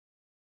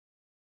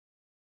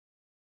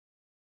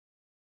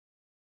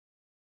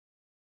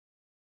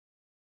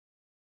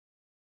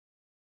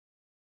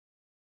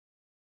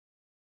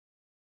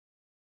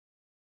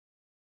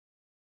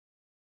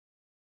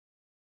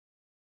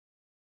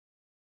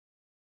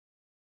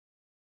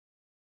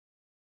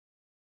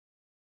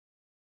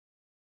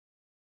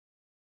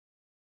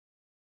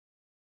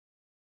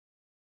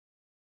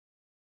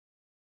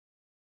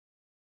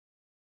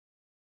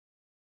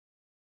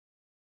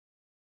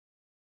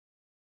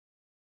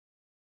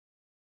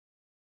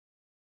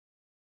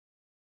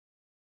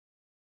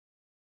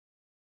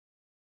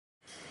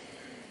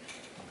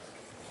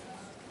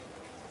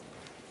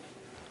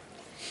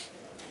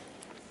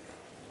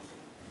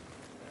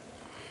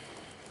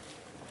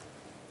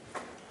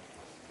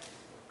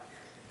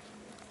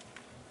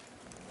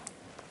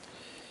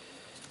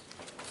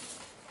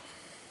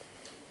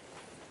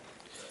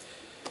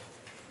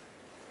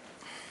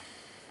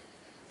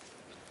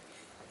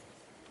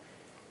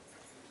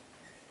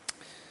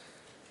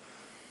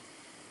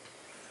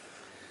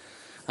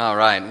All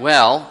right.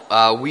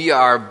 Well, we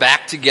are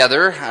back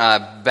together,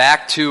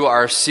 back to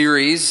our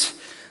series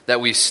that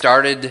we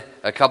started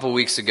a couple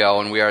weeks ago,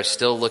 and we are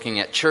still looking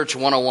at Church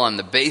 101,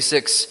 the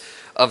basics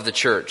of the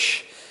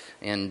church.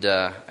 And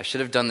I should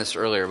have done this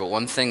earlier, but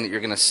one thing that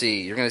you're going to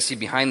see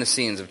behind the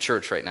scenes of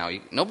church right now.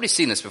 Nobody's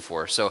seen this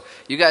before, so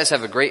you guys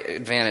have a great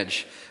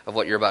advantage of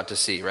what you're about to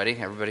see. Ready?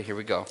 Everybody, here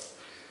we go.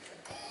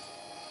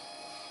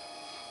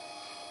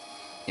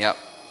 Yep.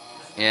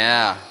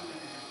 Yeah.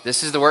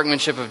 This is the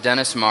workmanship of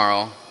Dennis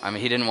Morrow. I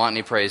mean, he didn't want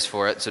any praise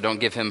for it, so don't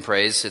give him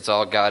praise. It's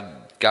all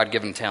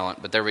God-given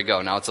talent. But there we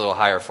go. Now it's a little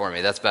higher for me.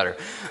 That's better.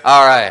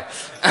 All right.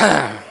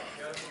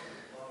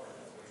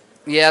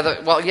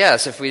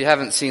 Yes, if we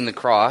haven't seen the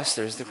cross,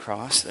 there's the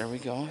cross. There we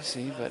go.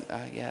 See,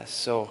 but yes.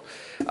 So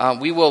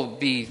we will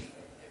be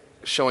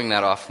showing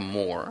that off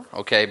more,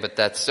 okay? But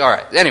that's all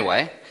right.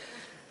 Anyway,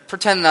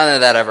 pretend none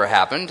of that ever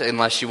happened,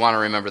 unless you want to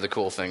remember the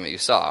cool thing that you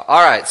saw.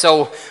 All right,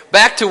 so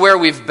back to where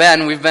we've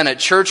been. We've been at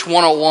Church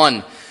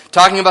 101,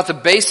 talking about the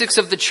basics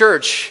of the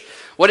church,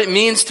 what it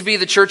means to be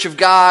the church of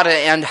God,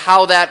 and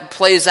how that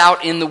plays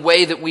out in the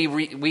way that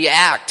we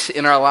act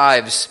in our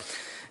lives.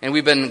 And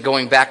we've been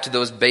going back to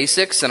those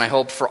basics, and I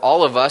hope for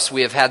all of us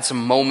we have had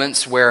some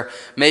moments where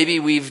maybe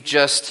we've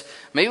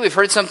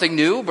heard something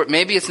new, but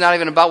maybe it's not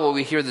even about what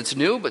we hear that's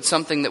new, but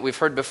something that we've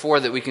heard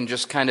before that we can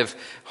just kind of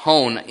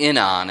hone in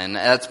on. And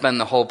that's been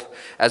the hope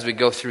as we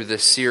go through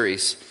this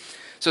series.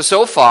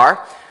 So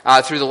far,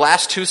 through the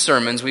last two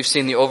sermons, we've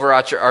seen the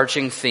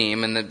overarching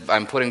theme, and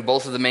I'm putting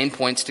both of the main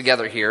points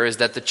together here, is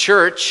that the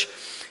church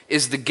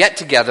is the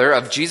get-together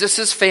of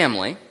Jesus'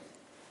 family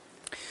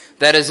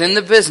that is in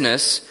the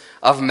business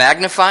of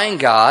magnifying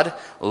God,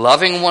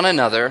 loving one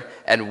another,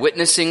 and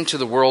witnessing to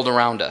the world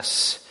around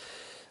us.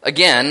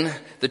 Again,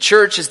 the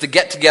church is the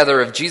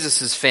get-together of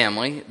Jesus'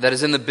 family that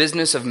is in the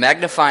business of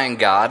magnifying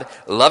God,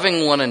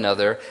 loving one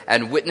another,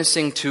 and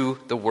witnessing to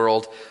the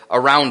world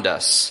around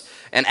us.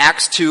 And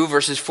Acts 2,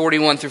 verses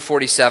 41 through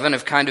 47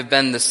 have kind of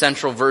been the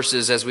central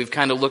verses as we've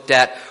kind of looked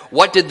at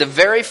what did the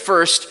very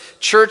first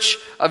church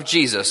of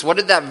Jesus, what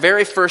did that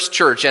very first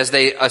church, as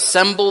they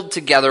assembled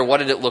together, what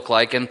did it look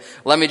like? And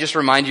let me just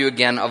remind you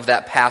again of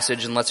that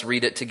passage, and let's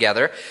read it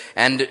together.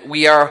 And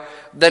we are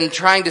then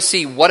trying to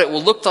see what it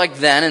will look like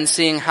then, and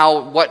seeing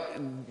what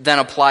then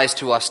applies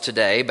to us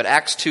today. But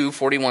Acts 2,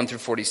 41 through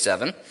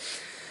 47.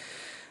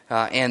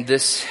 And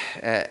this...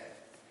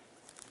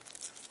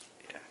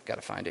 Got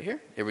to find it here.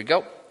 Here we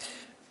go.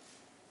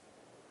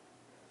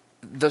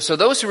 So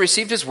those who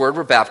received his word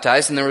were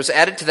baptized, and there was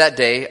added to that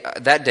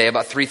day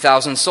about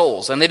 3,000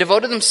 souls. And they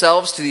devoted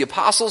themselves to the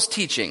apostles'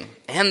 teaching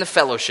and the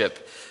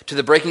fellowship, to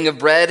the breaking of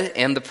bread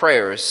and the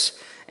prayers.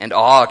 And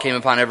awe came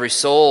upon every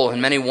soul,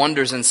 and many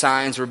wonders and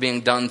signs were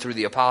being done through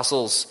the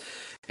apostles.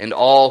 And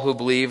all who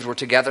believed were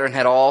together and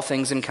had all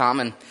things in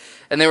common.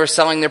 And they were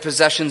selling their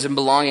possessions and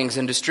belongings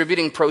and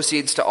distributing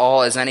proceeds to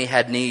all as any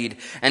had need.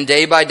 And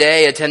day by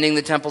day, attending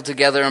the temple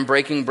together and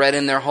breaking bread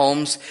in their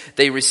homes,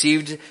 they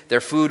received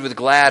their food with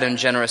glad and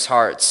generous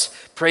hearts,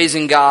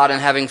 praising God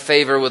and having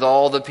favor with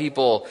all the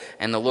people.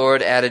 And the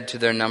Lord added to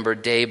their number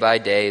day by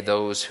day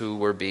those who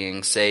were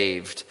being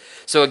saved.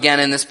 So again,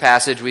 in this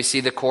passage, we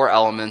see the core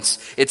elements.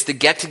 It's the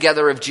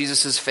get-together of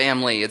Jesus'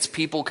 family. It's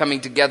people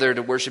coming together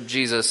to worship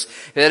Jesus.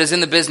 That is in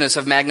the business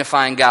of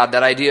magnifying God,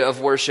 that idea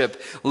of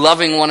worship,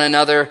 loving one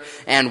another,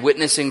 and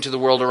witnessing to the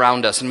world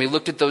around us. And we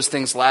looked at those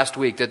things last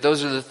week, that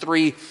those are the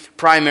three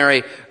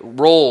primary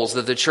roles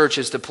that the church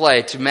is to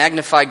play: to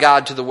magnify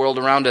God to the world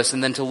around us,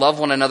 and then to love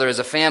one another as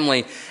a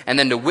family, and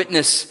then to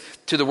witness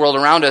to the world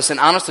around us. And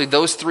honestly,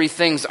 those three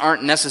things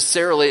aren't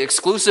necessarily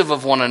exclusive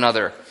of one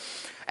another.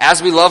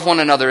 As we love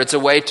one another, it's a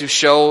way to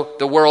show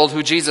the world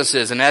who Jesus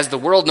is. And as the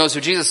world knows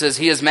who Jesus is,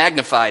 he is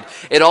magnified.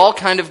 It all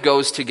kind of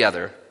goes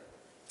together.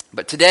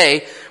 But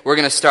today, we're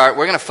going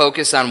to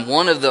focus on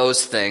one of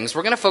those things.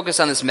 We're going to focus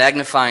on this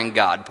magnifying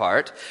God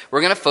part.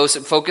 We're going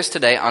to focus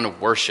today on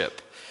worship.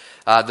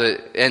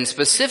 And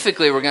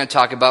specifically, we're going to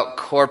talk about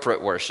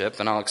corporate worship,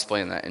 and I'll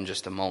explain that in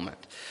just a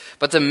moment.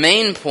 But the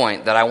main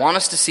point that I want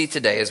us to see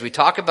today as we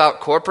talk about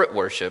corporate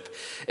worship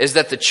is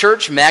that the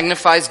church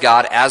magnifies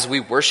God as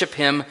we worship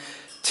him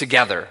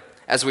together.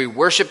 As we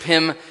worship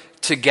him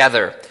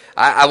together.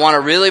 I want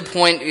to really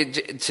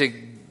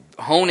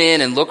hone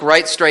in and look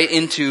right straight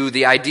into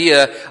the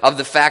idea of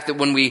the fact that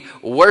when we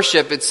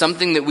worship, it's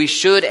something that we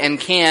should and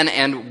can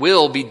and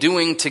will be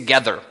doing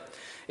together.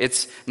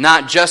 It's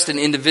not just an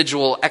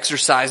individual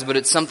exercise, but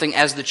it's something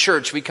as the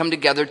church we come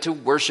together to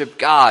worship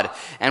God.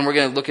 And we're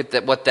going to look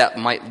at what that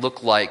might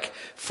look like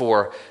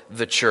for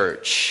the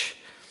church.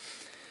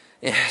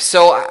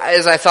 So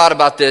as I thought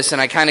about this,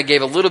 and I kind of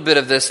gave a little bit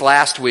of this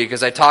last week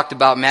as I talked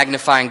about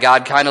magnifying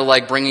God, kind of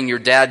like bringing your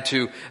dad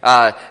to,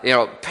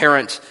 the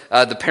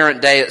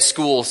parent day at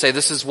school. Say,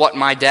 this is what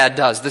my dad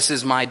does. This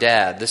is my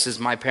dad. This is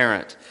my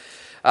parent.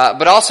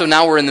 But also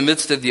now we're in the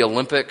midst of the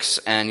Olympics,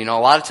 and a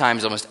lot of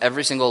times almost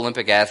every single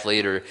Olympic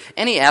athlete or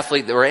any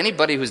athlete or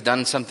anybody who's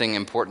done something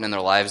important in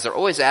their lives, they're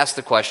always asked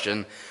the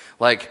question,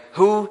 Like,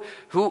 who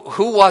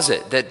was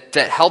it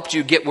that helped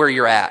you get where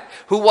you're at?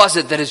 Who was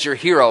it that is your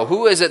hero?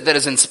 Who is it that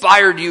has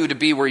inspired you to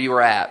be where you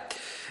are at?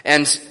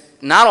 And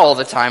not all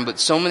the time, but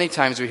so many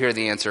times we hear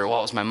the answer, well,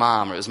 it was my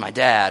mom, or it was my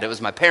dad, it was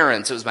my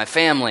parents, it was my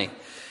family,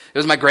 it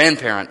was my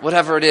grandparent,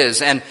 whatever it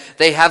is. And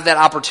they have that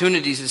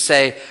opportunity to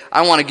say,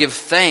 I want to give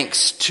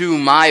thanks to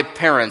my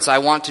parents. I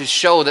want to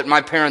show that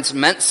my parents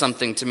meant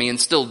something to me and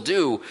still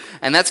do.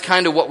 And that's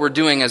kind of what we're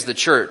doing as the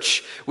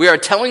church. We are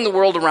telling the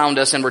world around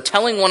us, and we're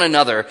telling one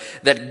another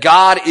that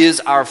God is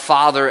our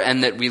Father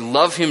and that we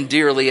love Him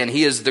dearly, and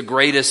He is the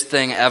greatest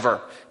thing ever,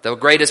 the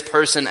greatest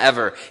person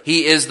ever.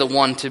 He is the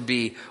one to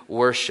be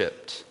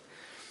worshiped.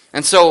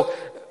 And so,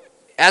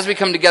 as we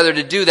come together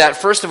to do that,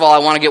 first of all, I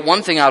want to get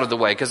one thing out of the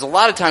way, because a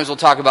lot of times we'll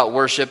talk about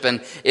worship,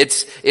 and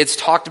it's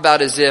talked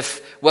about as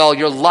if, well,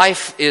 your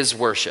life is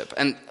worship.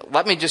 And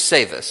let me just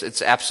say this,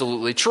 it's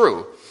absolutely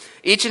true.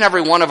 Each and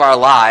every one of our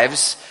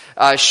lives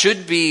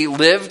should be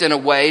lived in a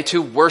way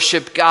to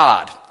worship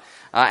God.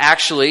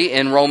 Actually,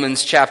 in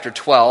Romans chapter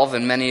 12,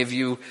 and many of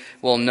you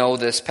will know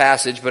this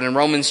passage, but in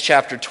Romans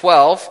chapter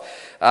 12,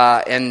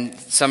 and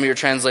some of your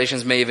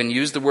translations may even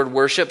use the word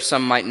worship,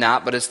 some might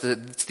not, but it's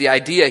the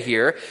idea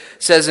here. It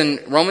says in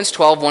Romans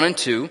 12, 1 and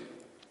 2,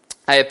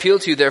 I appeal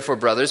to you therefore,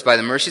 brothers, by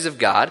the mercies of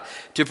God,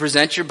 to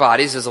present your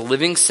bodies as a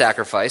living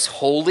sacrifice,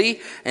 holy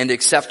and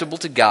acceptable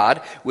to God,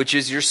 which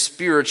is your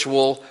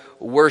spiritual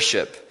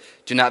worship.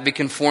 Do not be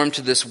conformed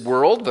to this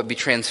world, but be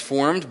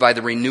transformed by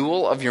the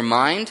renewal of your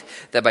mind,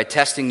 that by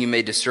testing you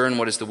may discern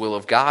what is the will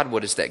of God,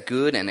 what is that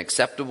good and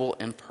acceptable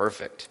and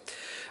perfect.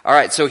 All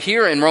right, so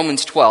here in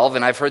Romans 12,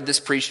 and I've heard this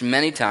preached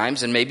many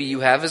times, and maybe you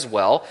have as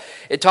well,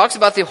 it talks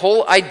about the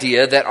whole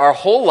idea that our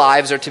whole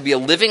lives are to be a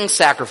living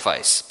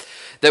sacrifice,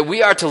 that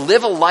we are to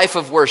live a life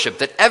of worship,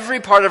 that every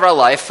part of our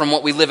life, from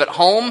what we live at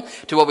home,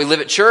 to what we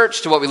live at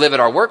church, to what we live at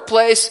our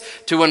workplace,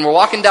 to when we're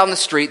walking down the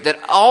street, that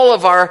all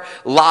of our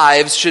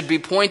lives should be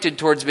pointed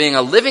towards being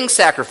a living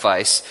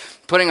sacrifice,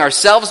 putting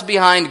ourselves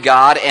behind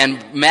God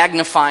and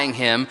magnifying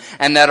Him,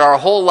 and that our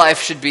whole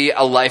life should be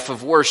a life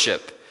of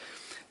worship.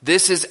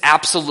 This is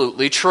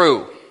absolutely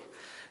true.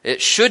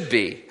 It should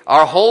be.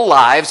 Our whole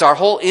lives, our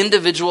whole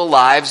individual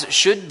lives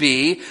should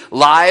be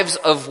lives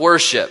of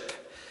worship.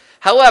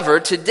 However,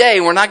 today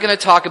we're not going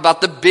to talk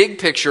about the big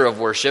picture of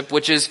worship,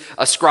 which is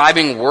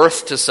ascribing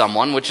worth to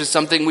someone, which is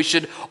something we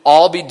should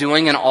all be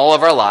doing in all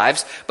of our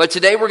lives. But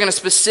today we're going to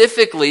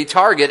specifically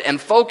target and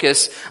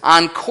focus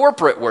on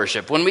corporate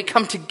worship. When we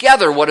come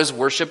together, what does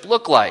worship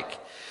look like?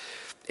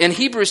 In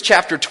Hebrews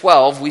chapter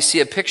 12, we see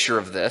a picture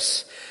of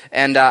this.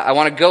 And I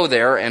want to go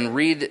there and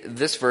read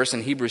this verse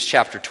in Hebrews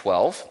chapter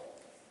 12.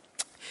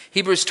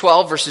 Hebrews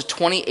 12, verses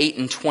 28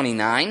 and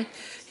 29.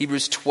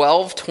 Hebrews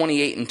 12,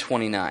 28 and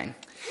 29.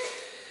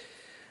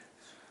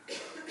 It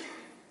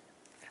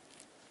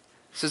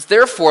says,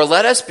 therefore,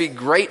 let us be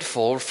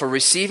grateful for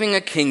receiving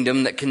a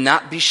kingdom that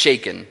cannot be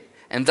shaken,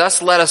 and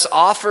thus let us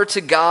offer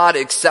to God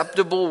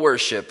acceptable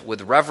worship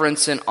with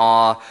reverence and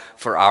awe,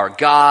 for our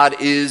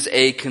God is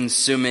a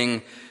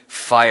consuming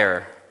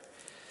fire.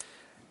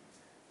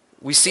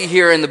 We see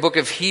here in the book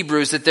of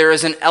Hebrews that there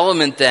is an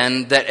element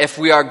then that if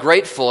we are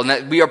grateful and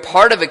that we are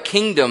part of a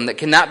kingdom that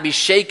cannot be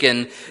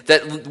shaken,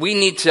 that we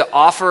need to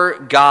offer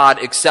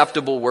God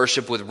acceptable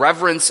worship with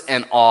reverence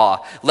and awe.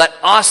 Let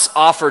us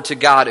offer to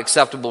God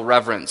acceptable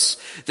reverence.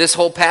 This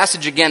whole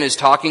passage again is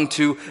talking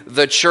to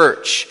the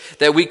church,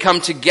 that we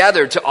come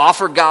together to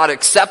offer God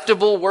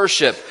acceptable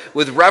worship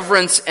with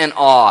reverence and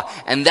awe.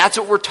 And that's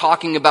what we're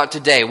talking about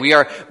today. We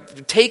are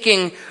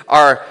taking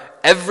our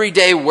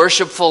everyday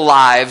worshipful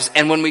lives,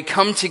 and when we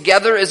come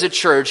together as a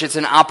church, it's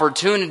an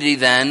opportunity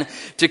then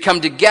to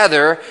come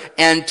together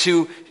and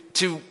to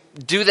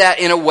do that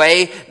in a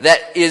way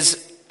that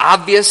is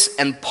obvious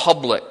and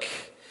public.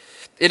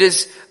 It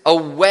is a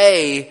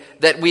way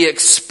that we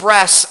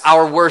express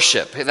our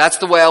worship. That's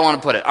the way I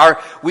want to put it.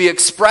 We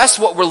express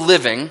what we're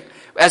living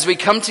as we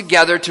come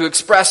together to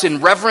express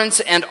in reverence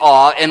and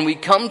awe, and we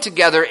come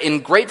together in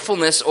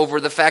gratefulness over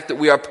the fact that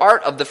we are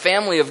part of the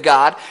family of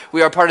God,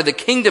 we are part of the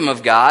kingdom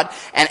of God,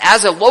 and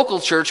as a local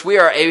church, we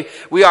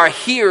are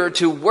here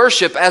to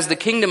worship as the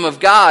kingdom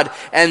of God,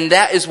 and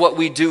that is what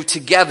we do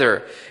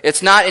together.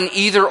 It's not an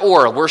either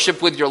or,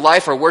 worship with your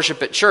life or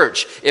worship at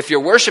church. If you're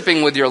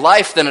worshiping with your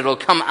life, then it'll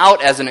come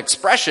out as an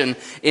expression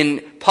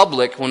in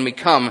public when we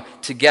come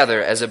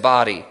together as a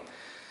body.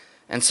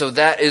 And so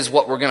that is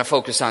what we're going to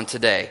focus on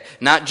today.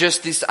 Not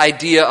just this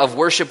idea of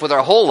worship with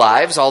our whole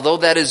lives, although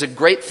that is a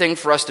great thing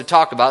for us to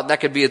talk about. That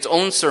could be its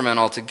own sermon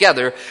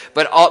altogether.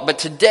 But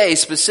today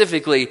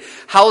specifically,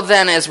 how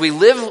then as we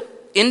live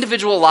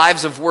individual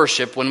lives of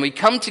worship, when we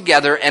come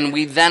together and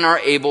we then are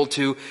able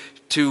to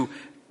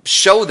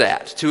show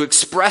that, to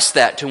express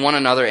that to one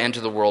another and to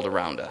the world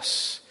around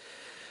us.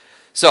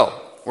 So,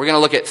 we're going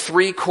to look at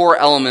three core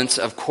elements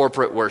of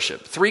corporate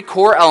worship. Three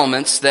core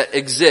elements that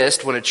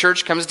exist when a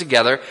church comes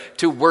together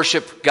to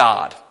worship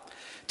God,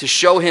 to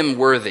show Him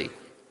worthy.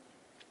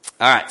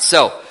 All right,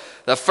 so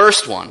the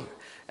first one,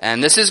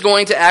 and this is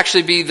going to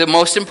actually be the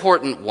most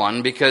important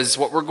one, because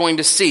what we're going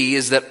to see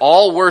is that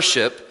all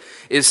worship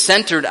is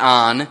centered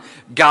on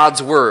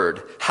God's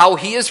Word, how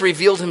He has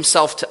revealed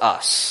Himself to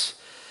us.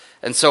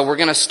 And so we're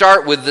going to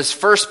start with this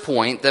first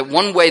point, that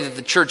one way that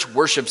the church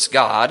worships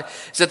God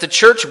is that the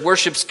church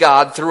worships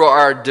God through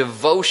our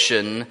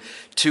devotion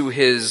to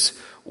His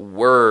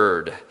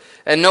Word.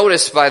 And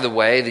notice, by the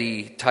way,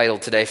 the title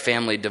today,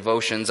 Family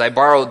Devotions. I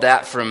borrowed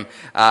that from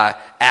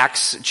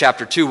Acts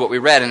chapter 2, what we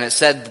read, and it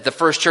said that the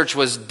first church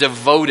was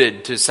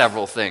devoted to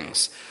several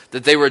things,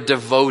 that they were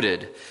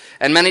devoted.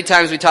 And many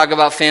times we talk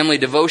about family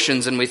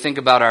devotions and we think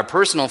about our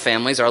personal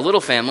families, our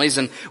little families,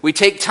 and we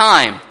take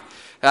time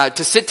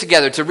to sit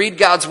together, to read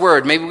God's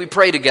Word. Maybe we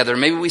pray together,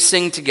 maybe we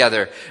sing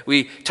together.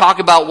 We talk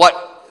about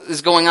what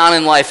is going on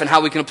in life and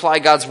how we can apply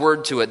God's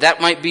Word to it.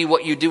 That might be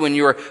what you do in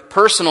your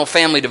personal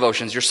family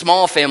devotions, your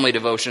small family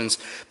devotions.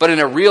 But in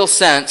a real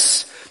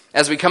sense,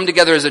 as we come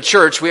together as a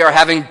church, we are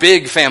having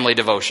big family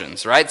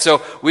devotions, right?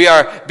 So we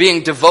are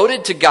being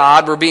devoted to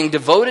God. We're being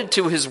devoted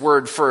to His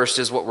Word first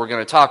is what we're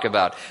going to talk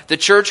about. The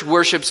church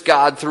worships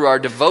God through our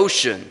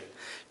devotion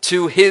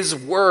to His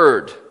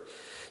Word.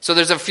 So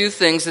there's a few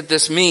things that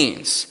this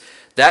means.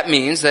 That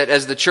means that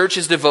as the church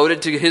is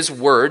devoted to His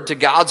Word, to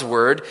God's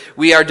Word,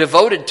 we are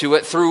devoted to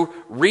it through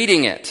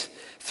reading it.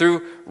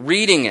 Through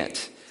reading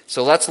it.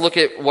 So let's look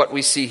at what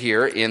we see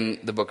here in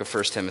the book of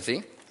 1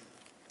 Timothy.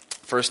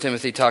 1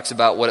 Timothy talks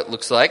about what it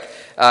looks like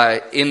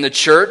in the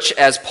church,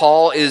 as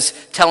Paul is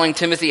telling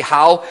Timothy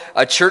how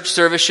a church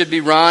service should be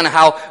run,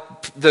 how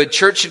the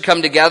church should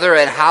come together,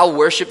 and how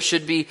worship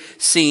should be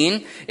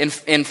seen. In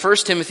 1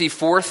 Timothy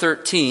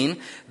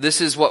 4:13, this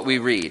is what we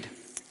read.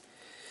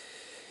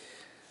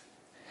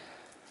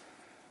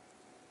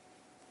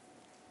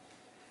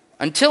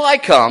 Until I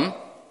come,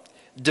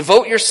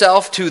 devote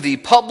yourself to the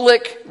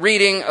public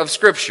reading of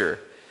Scripture,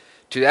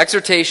 to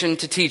exhortation,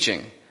 to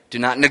teaching. Do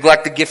not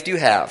neglect the gift you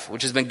have,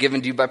 which has been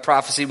given to you by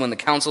prophecy when the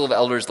council of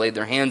elders laid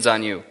their hands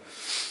on you.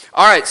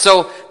 All right,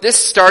 so this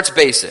starts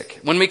basic.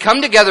 When we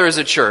come together as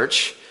a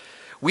church,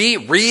 we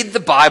read the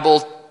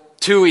Bible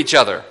to each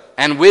other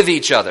and with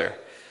each other.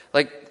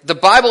 Like, the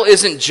Bible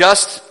isn't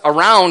just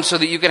around so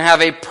that you can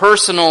have a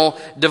personal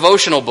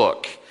devotional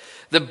book.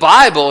 The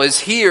Bible is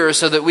here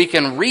so that we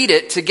can read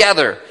it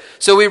together.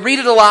 So we read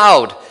it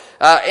aloud.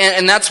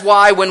 And that's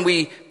why when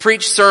we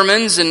preach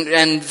sermons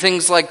and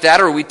things like that,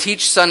 or we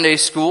teach Sunday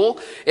school,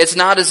 it's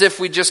not as if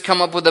we just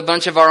come up with a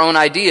bunch of our own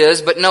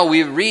ideas, but no,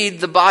 we read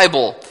the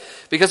Bible.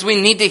 Because we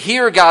need to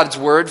hear God's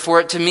Word for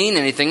it to mean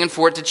anything and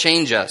for it to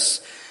change us.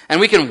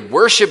 And we can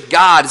worship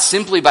God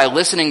simply by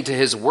listening to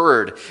His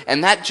Word.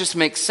 And that just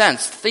makes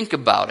sense. Think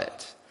about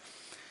it.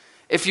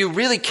 If you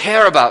really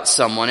care about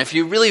someone, if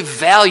you really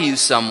value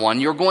someone,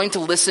 you're going to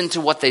listen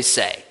to what they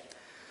say.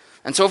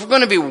 And so if we're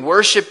going to be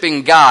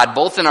worshiping God,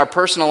 both in our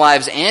personal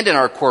lives and in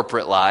our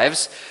corporate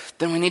lives,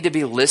 then we need to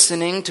be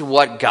listening to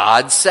what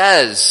God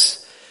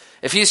says.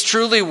 If He's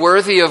truly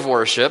worthy of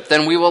worship,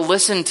 then we will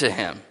listen to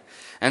Him.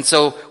 And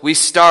so we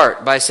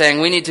start by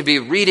saying we need to be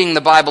reading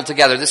the Bible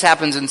together. This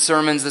happens in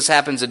sermons, this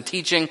happens in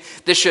teaching,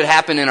 this should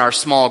happen in our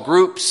small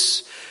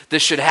groups.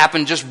 This should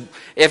happen just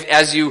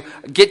as you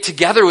get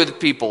together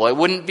with people. It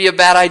wouldn't be a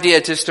bad idea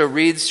just to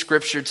read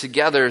Scripture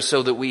together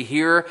so that we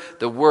hear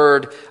the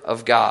Word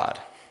of God.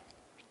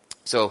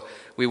 So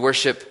we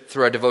worship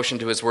through our devotion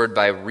to His Word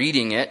by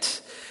reading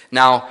it.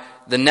 Now,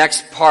 the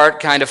next part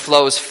kind of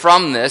flows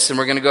from this, and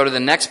we're going to go to the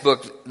next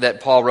book that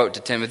Paul wrote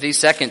to Timothy,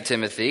 2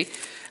 Timothy.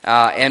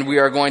 And we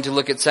are going to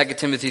look at 2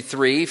 Timothy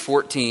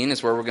 3:14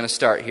 is where we're going to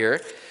start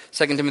here.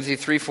 2 Timothy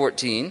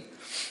 3:14.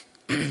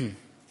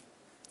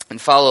 And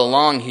follow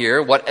along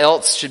here. What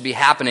else should be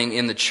happening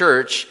in the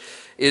church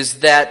is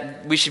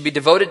that we should be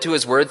devoted to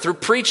His Word through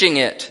preaching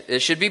it.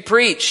 It should be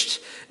preached.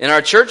 In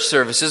our church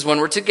services, when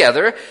we're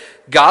together,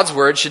 God's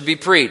Word should be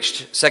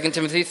preached. 2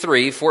 Timothy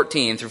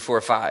 3:14 through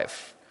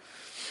 4:5.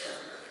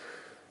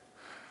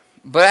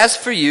 But as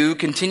for you,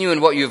 continue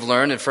in what you have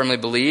learned and firmly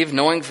believe,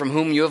 knowing from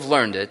whom you have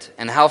learned it,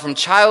 and how from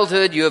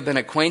childhood you have been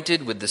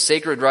acquainted with the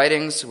sacred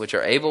writings, which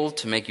are able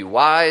to make you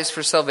wise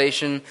for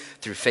salvation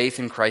through faith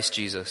in Christ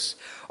Jesus.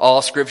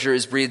 All Scripture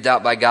is breathed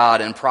out by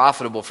God and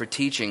profitable for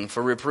teaching,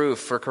 for reproof,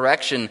 for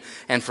correction,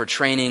 and for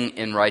training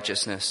in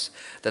righteousness,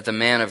 that the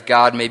man of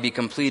God may be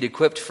complete,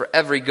 equipped for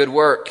every good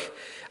work.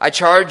 I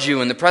charge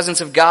you in the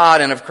presence of God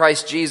and of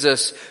Christ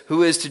Jesus,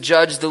 who is to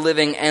judge the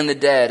living and the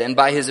dead, and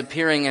by His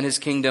appearing in His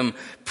kingdom,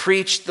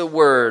 preach the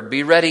word,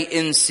 be ready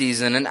in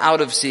season and out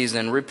of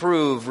season,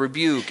 reprove,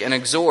 rebuke, and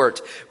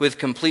exhort with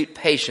complete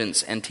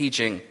patience and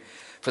teaching.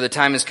 For the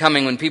time is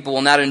coming when people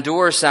will not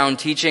endure sound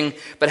teaching,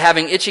 but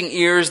having itching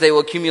ears, they will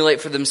accumulate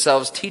for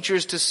themselves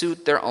teachers to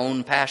suit their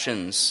own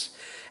passions,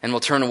 and will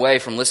turn away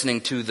from listening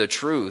to the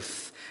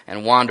truth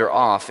and wander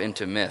off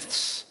into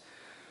myths.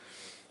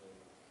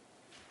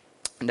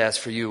 And as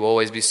for you,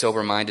 always be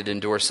sober-minded,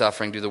 endure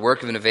suffering, do the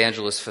work of an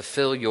evangelist,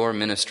 fulfill your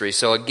ministry.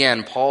 So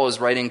again, Paul is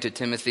writing to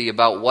Timothy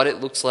about what it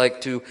looks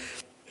like to,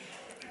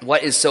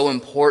 what is so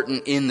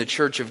important in the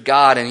church of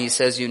God. And he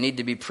says you need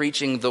to be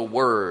preaching the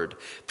word,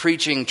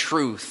 preaching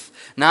truth,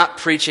 not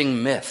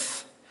preaching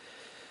myth.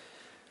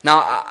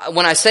 Now,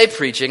 when I say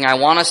preaching, I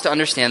want us to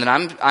understand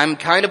that I'm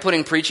kind of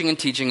putting preaching and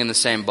teaching in the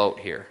same boat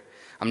here.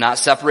 I'm not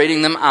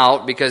separating them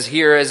out, because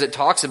here, as it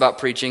talks about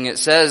preaching, it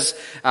says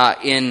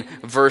in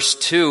verse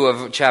 2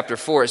 of chapter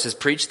 4, it says,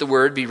 "Preach the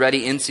word, be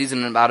ready in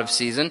season and out of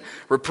season,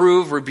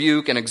 reprove,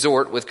 rebuke, and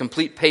exhort with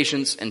complete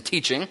patience and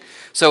teaching."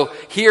 So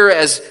here,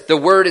 as the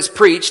word is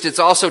preached, it's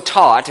also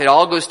taught. It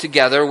all goes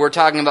together. We're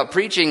talking about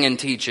preaching and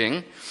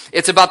teaching.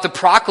 It's about the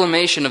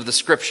proclamation of the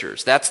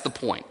Scriptures. That's the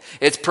point.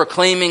 It's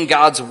proclaiming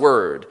God's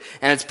word,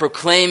 and it's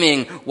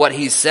proclaiming what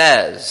He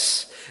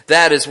says.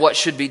 That is what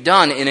should be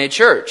done in a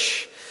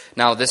church.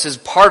 Now, this is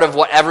part of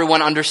what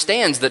everyone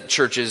understands that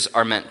churches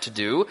are meant to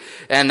do,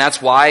 and that's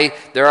why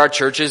there are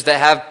churches that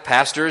have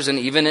pastors, and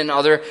even in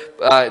other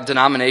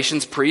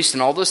denominations, priests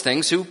and all those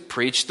things, who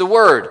preach the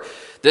word.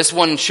 This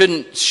one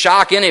shouldn't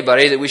shock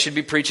anybody that we should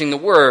be preaching the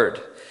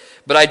word.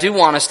 But I do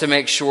want us to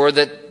make sure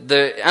that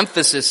the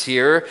emphasis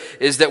here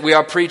is that we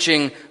are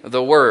preaching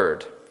the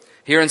word.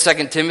 Here in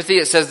 2 Timothy,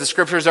 it says the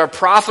Scriptures are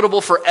profitable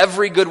for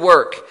every good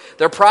work.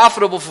 They're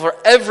profitable for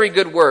every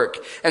good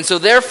work. And so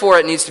therefore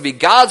it needs to be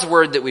God's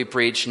word that we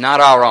preach, not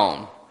our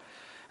own.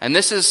 And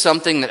this is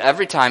something that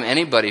every time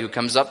anybody who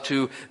comes up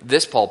to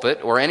this pulpit,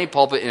 or any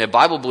pulpit in a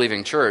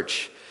Bible-believing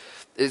church,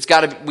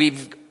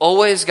 we've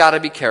always got to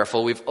be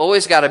careful. We've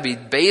always got to be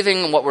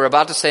bathing what we're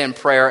about to say in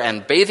prayer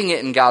and bathing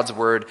it in God's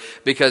word,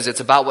 because it's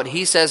about what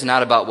He says,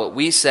 not about what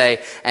we say.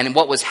 And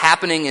what was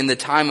happening in the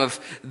time of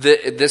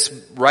this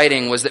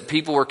writing was that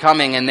people were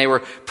coming and they were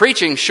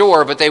preaching,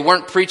 sure, but they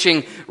weren't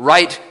preaching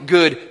right,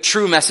 good,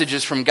 true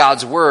messages from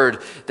God's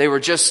word. They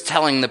were just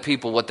telling the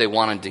people what they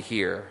wanted to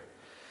hear.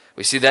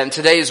 We see that in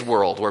today's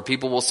world, where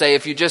people will say,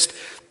 if you just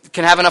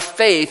can have enough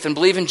faith and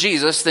believe in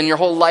Jesus, then your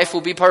whole life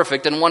will be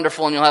perfect and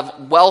wonderful, and you'll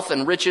have wealth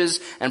and riches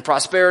and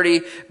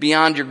prosperity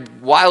beyond your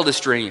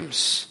wildest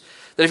dreams.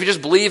 That if you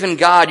just believe in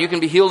God, you can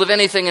be healed of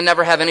anything and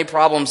never have any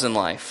problems in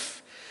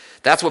life.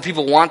 That's what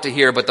people want to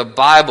hear, but the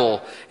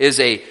Bible is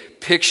a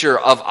picture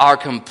of our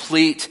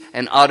complete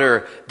and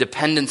utter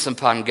dependence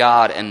upon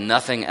God and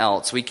nothing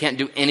else. We can't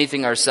do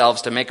anything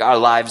ourselves to make our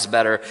lives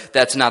better.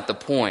 That's not the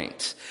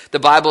point. The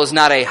Bible is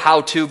not a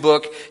how-to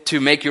book to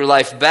make your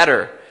life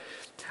better.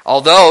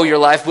 Although your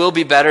life will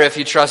be better if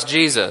you trust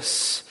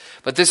Jesus.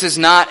 But this is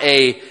not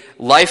a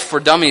life for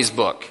dummies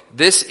book.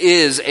 This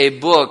is a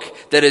book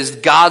that is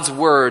God's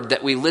word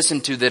that we listen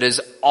to, that is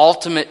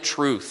ultimate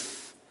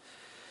truth.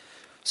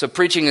 So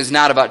preaching is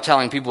not about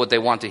telling people what they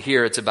want to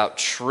hear. It's about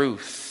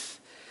truth.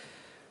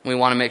 We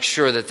want to make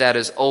sure that that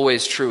is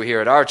always true here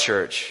at our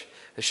church.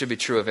 It should be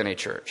true of any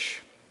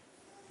church.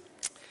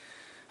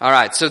 All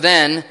right, so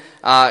then,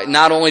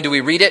 not only do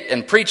we read it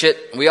and preach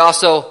it, we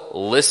also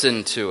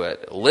listen to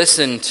it.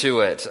 Listen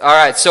to it. All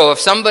right, so if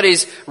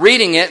somebody's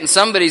reading it and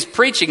somebody's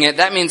preaching it,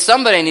 that means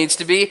somebody needs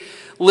to be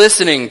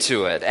listening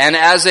to it. And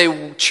as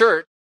a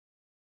church,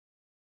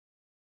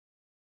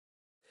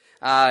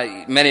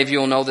 many of you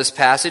will know this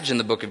passage in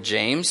the book of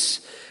James.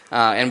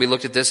 And we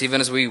looked at this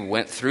even as we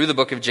went through the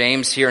book of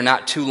James here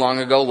not too long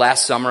ago,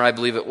 last summer I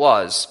believe it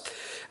was.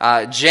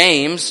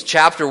 James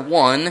chapter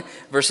 1,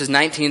 verses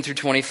 19 through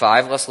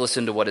 25. Let's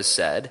listen to what is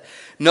said.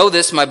 "Know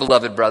this, my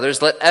beloved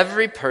brothers, let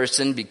every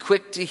person be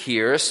quick to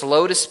hear,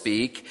 slow to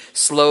speak,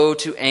 slow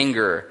to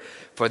anger.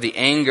 For the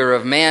anger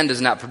of man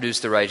does not produce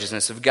the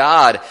righteousness of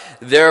God.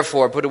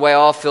 Therefore put away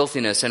all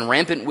filthiness and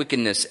rampant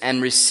wickedness,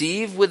 and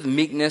receive with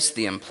meekness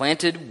the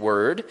implanted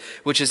word,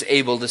 which is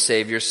able to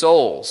save your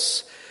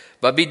souls.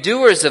 But be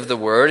doers of the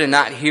word, and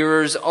not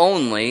hearers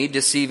only,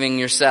 deceiving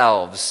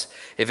yourselves.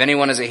 If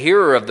anyone is a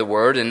hearer of the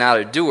word and not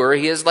a doer,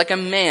 he is like a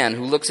man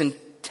who looks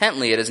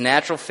intently at his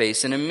natural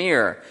face in a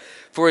mirror.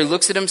 For he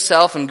looks at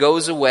himself and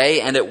goes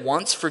away and at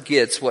once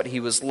forgets what he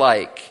was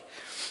like.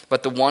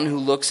 But the one who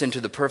looks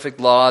into the perfect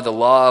law, the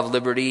law of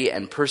liberty,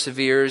 and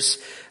perseveres,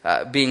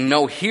 being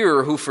no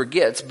hearer who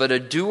forgets, but a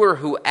doer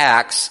who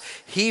acts,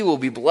 he will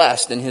be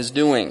blessed in his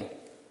doing."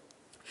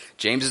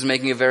 James is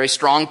making a very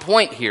strong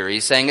point here.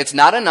 He's saying it's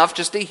not enough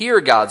just to hear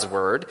God's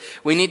word.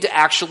 We need to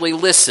actually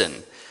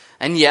listen.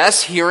 And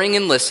yes, hearing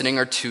and listening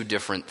are two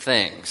different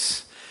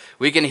things.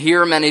 We can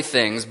hear many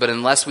things, but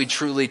unless we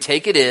truly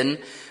take it in,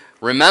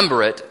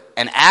 remember it,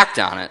 and act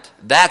on it,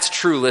 that's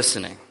true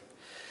listening.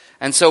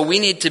 And so we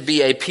need to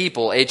be a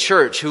people, a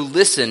church, who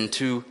listen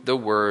to the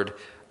word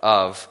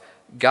of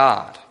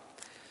God.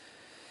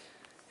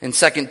 In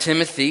 2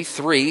 Timothy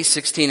 3,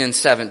 16 and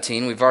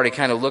 17, we've already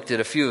kind of looked at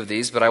a few of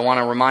these, but I want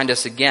to remind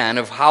us again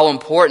of how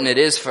important it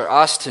is for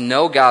us to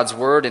know God's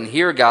word and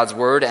hear God's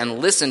word and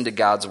listen to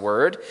God's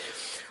word.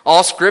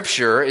 All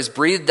Scripture is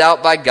breathed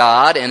out by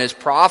God and is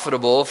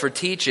profitable for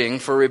teaching,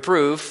 for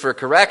reproof, for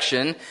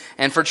correction,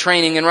 and for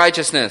training in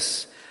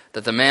righteousness,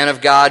 that the man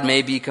of God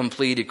may be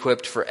complete,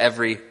 equipped for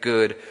every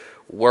good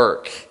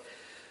work.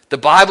 The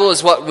Bible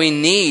is what we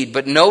need,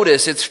 but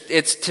notice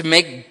it's to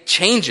make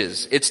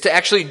changes. It's to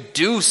actually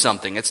do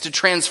something. It's to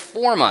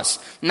transform us,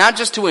 not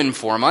just to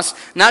inform us,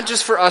 not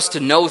just for us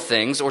to know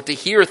things or to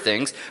hear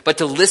things, but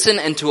to listen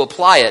and to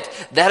apply it.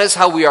 That is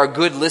how we are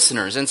good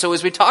listeners. And so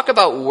as we talk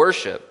about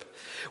worship,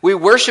 We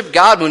worship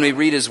God when we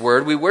read His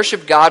Word. We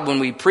worship God when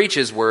we preach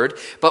His Word.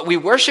 But we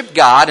worship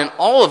God, and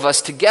all of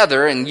us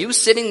together, and you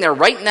sitting there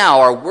right now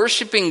are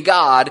worshiping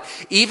God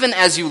even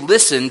as you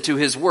listen to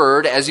His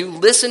Word, as you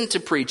listen to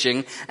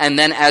preaching, and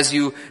then as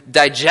you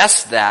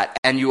digest that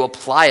and you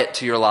apply it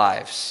to your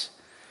lives.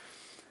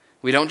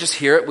 We don't just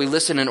hear it, we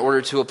listen in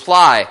order to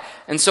apply.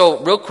 And so,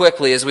 real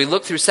quickly, as we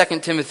look through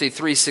 2 Timothy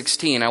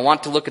 3:16, I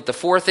want to look at the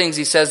 4 things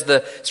he says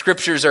the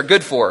Scriptures are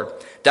good for.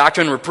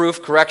 Doctrine,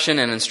 reproof, correction,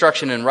 and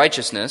instruction in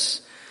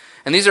righteousness.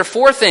 And these are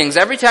 4 things,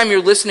 every time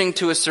you're listening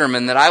to a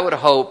sermon, that I would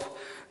hope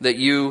that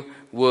you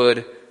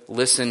would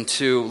listen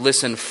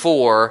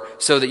for,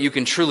 so that you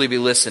can truly be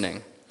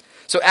listening.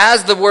 So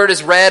as the Word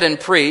is read and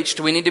preached,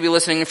 we need to be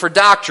listening for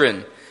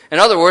doctrine. In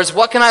other words,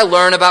 what can I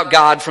learn about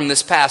God from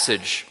this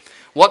passage?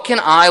 What can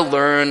I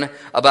learn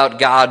about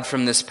God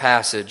from this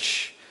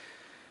passage?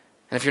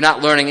 And if you're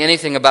not learning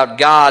anything about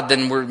God,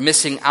 then we're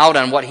missing out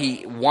on what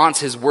He wants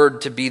His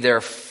Word to be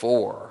there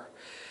for.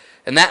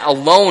 And that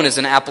alone is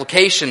an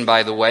application,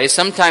 by the way.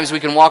 Sometimes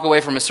we can walk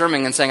away from a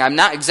sermon and saying, I'm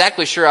not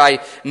exactly sure I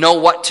know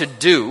what to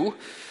do.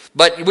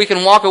 But we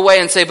can walk away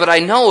and say, but I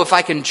know if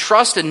I can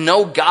trust and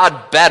know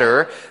God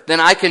better, then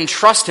I can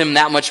trust Him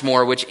that much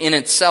more, which in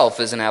itself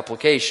is an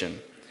application.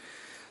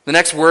 The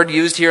next word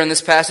used here in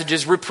this passage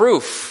is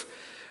reproof.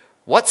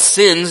 What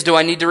sins do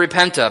I need to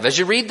repent of? As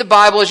you read the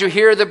Bible, as you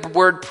hear the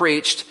Word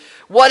preached,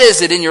 what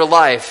is it in your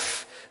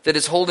life that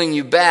is holding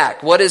you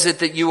back? What is it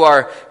that you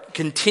are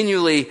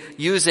continually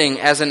using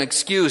as an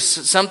excuse?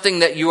 Something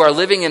that you are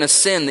living in a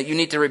sin that you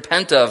need to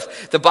repent of.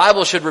 The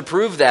Bible should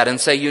reprove that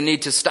and say you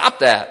need to stop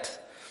that.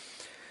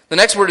 The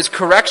next word is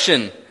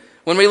correction.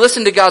 When we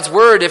listen to God's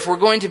Word, if we're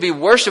going to be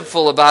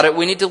worshipful about it,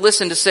 we need to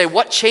listen to say,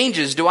 what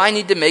changes do I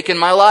need to make in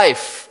my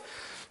life?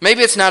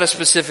 Maybe it's not a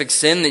specific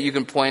sin that you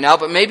can point out,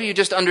 but maybe you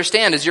just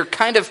understand as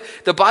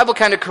the Bible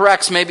kind of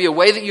corrects maybe a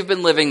way that you've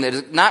been living that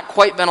has not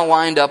quite been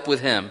aligned up with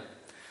Him.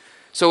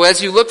 So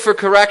as you look for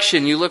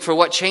correction, you look for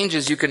what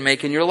changes you can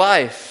make in your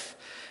life.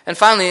 And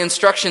finally,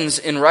 instructions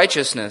in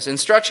righteousness.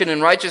 Instruction in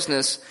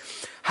righteousness.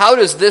 How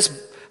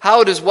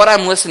does what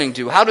I'm listening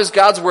to, how does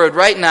God's Word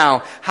right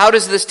now, how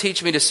does this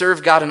teach me to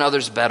serve God and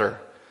others better?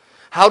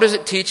 How does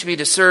it teach me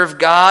to serve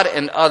God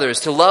and others,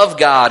 to love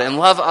God and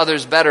love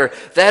others better?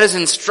 That is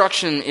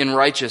instruction in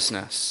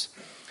righteousness.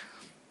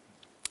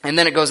 And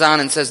then it goes on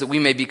and says that we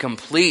may be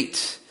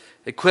complete,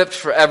 equipped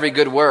for every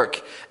good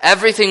work.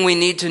 Everything we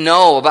need to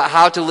know about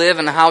how to live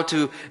and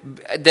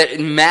that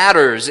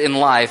matters in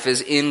life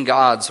is in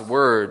God's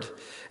Word.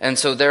 And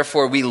so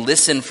therefore we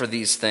listen for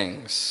these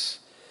things.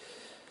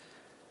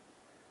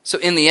 So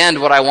in the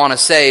end, what I want to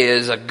say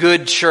is a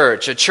good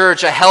church,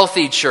 a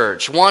healthy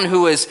church, one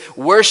who is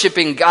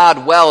worshiping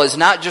God well, is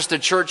not just a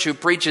church who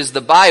preaches the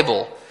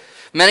Bible.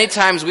 Many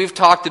times we've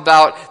talked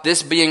about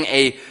this being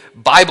a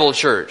Bible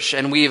church,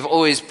 and we've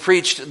always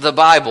preached the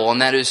Bible,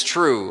 and that is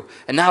true.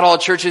 And not all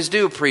churches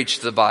do preach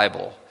the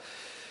Bible.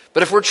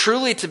 But if we're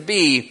truly to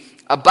be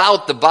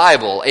about the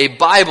Bible, a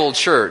Bible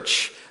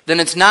church, then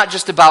it's not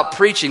just about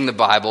preaching the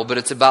Bible, but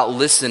it's about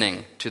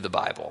listening to the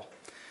Bible.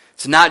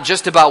 It's not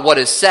just about what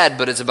is said,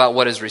 but it's about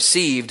what is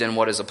received and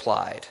what is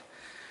applied.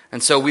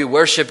 And so we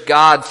worship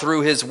God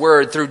through His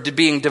Word, through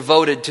being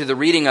devoted to the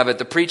reading of it,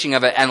 the preaching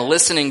of it, and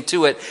listening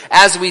to it.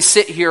 As we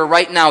sit here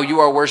right now, you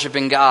are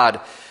worshiping God.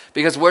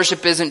 Because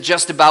worship isn't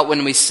just about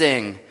when we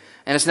sing.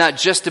 And it's not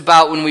just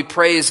about when we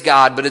praise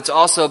God, but it's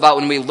also about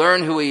when we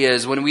learn who He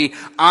is, when we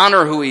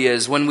honor who He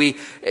is, when we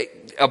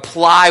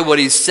apply what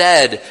He's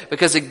said.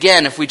 Because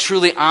again, if we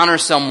truly honor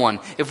someone,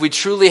 if we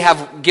truly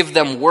give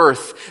them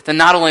worth, then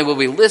not only will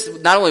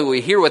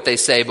we hear what they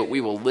say, but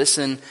we will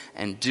listen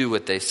and do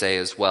what they say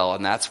as well.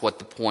 And that's what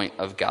the point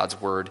of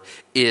God's Word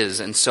is.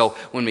 And so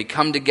when we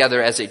come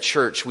together as a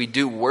church, we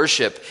do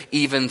worship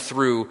even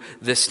through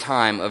this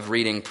time of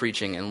reading,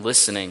 preaching, and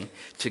listening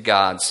to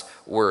God's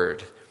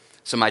Word.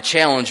 So my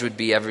challenge would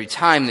be every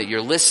time that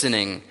you're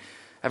listening,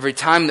 every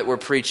time that we're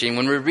preaching,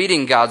 when we're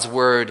reading God's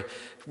Word,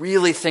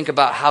 really think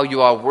about how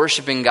you are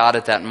worshiping God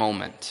at that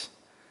moment.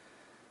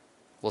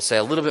 We'll say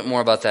a little bit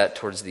more about that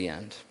towards the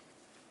end.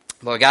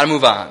 But we got to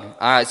move on. All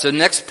right, so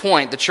next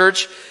point, the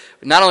church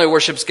not only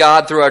worships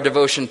God through our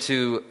devotion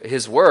to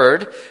His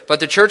Word, but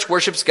the church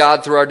worships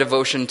God through our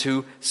devotion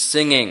to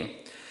singing.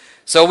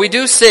 So we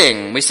do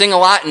sing. We sing a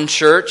lot in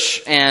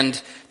church,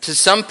 and to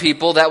some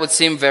people that would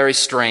seem very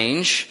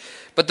strange.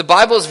 But the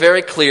Bible is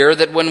very clear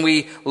that when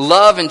we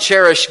love and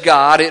cherish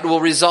God, it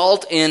will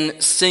result in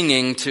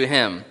singing to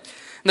Him.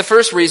 The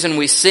first reason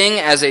we sing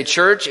as a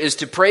church is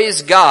to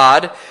praise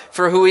God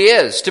for who He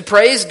is. To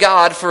praise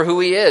God for who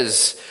He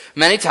is.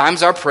 Many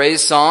times our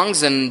praise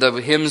songs and the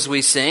hymns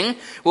we sing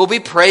will be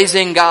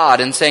praising God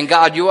and saying,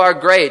 God, you are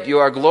great, you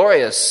are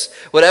glorious,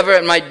 whatever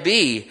it might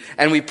be.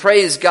 And we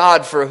praise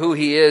God for who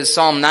He is.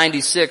 Psalm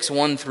 96,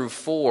 1 through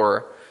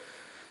 4.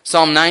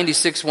 Psalm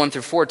 96, 1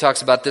 through 4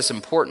 talks about this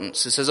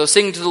importance. It says, "Oh,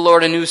 sing to the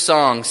Lord a new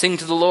song. Sing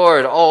to the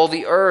Lord, all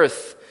the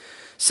earth.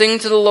 Sing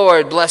to the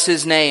Lord, bless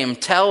His name.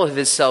 Tell of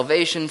His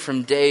salvation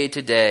from day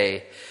to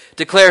day.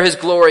 Declare His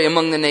glory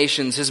among the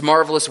nations, His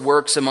marvelous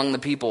works among the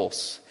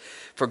peoples.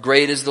 For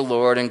great is the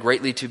Lord and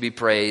greatly to be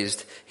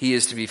praised. He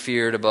is to be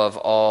feared above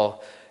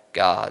all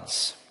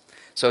gods.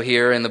 So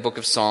here in the book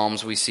of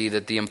Psalms, we see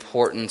that the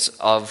importance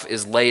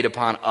is laid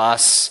upon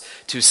us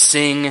to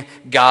sing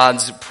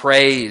God's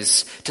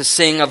praise, to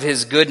sing of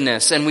His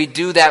goodness. And we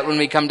do that when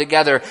we come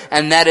together,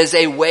 and that is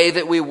a way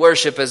that we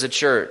worship as a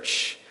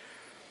church.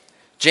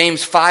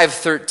 James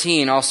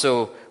 5:13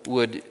 also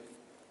would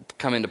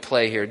come into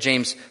play here.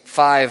 James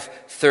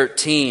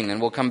 5:13, and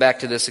we'll come back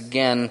to this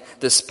again,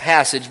 this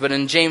passage, but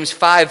in James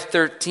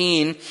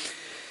 5:13,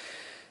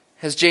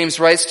 as James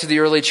writes to the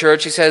early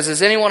church, he says,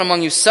 "Is anyone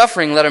among you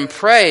suffering? Let him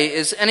pray.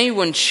 Is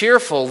anyone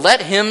cheerful?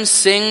 Let him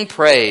sing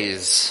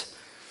praise."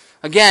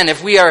 Again,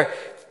 if we are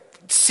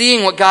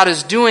seeing what God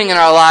is doing in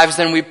our lives,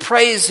 then we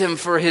praise Him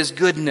for His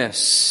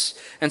goodness.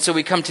 And so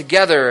we come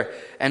together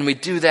and we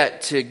do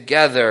that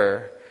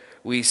together.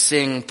 We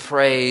sing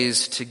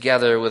praise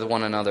together with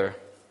one another.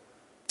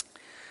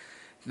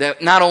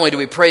 That not only do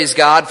we praise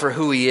God for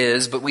who He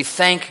is, but we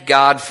thank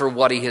God for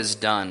what He has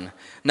done.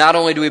 Not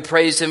only do we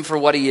praise Him for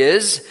what He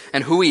is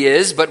and who He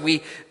is, but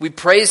we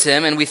praise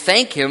Him and we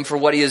thank Him for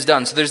what He has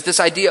done. So there's this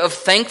idea of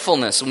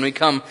thankfulness when we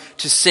come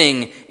to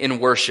sing in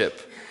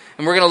worship.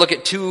 And we're going to look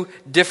at two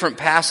different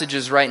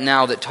passages right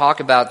now that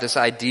talk about this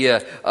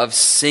idea of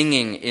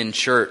singing in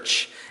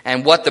church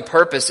and what the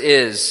purpose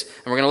is.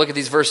 And we're going to look at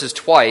these verses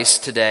twice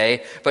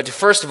today. But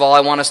first of all,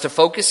 I want us to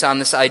focus on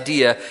this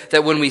idea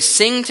that when we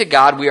sing to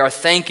God, we are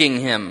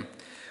thanking Him.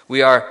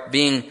 We are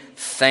being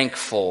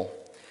thankful.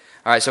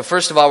 All right, so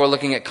first of all, we're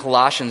looking at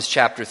Colossians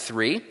chapter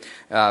 3,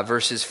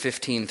 verses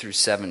 15 through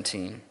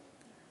 17.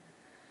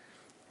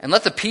 "And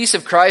let the peace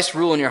of Christ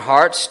rule in your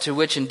hearts, to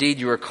which indeed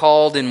you are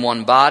called in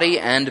one body,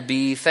 and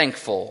be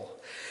thankful.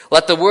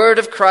 Let the word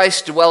of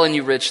Christ dwell in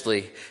you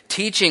richly,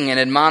 teaching and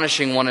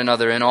admonishing one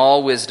another in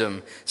all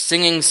wisdom,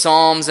 singing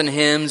psalms and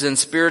hymns and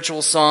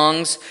spiritual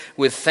songs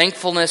with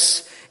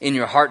thankfulness in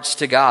your hearts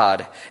to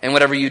God. And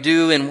whatever you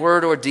do in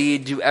word or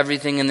deed, do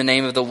everything in the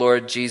name of the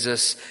Lord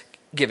Jesus,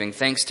 giving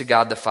thanks to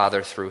God the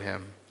Father through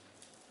Him."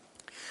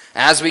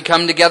 As we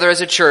come together as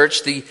a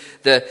church, the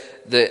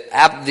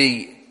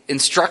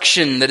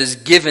instruction that is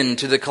given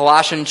to the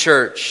Colossian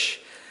church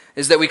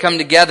is that we come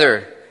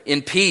together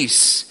in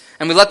peace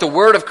and we let the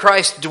word of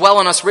Christ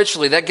dwell in us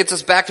richly. That gets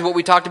us back to what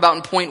we talked about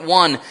in point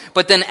 1.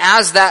 But then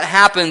as that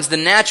happens, the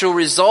natural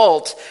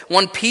result,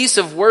 one piece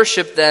of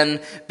worship then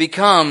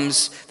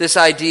becomes this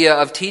idea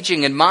of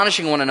teaching,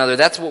 admonishing one another.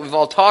 That's what we've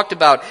all talked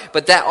about.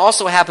 But that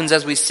also happens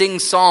as we sing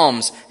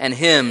psalms and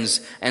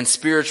hymns and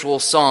spiritual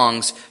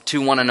songs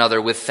to one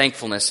another with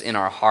thankfulness in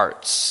our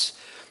hearts.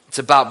 It's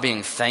about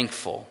being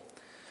thankful.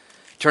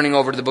 Turning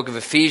over to the book of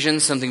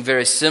Ephesians, something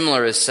very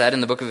similar is said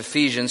in the book of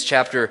Ephesians,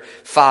 chapter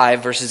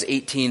 5, verses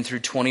 18 through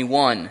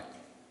 21.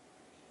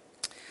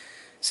 It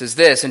says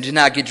this, "And do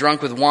not get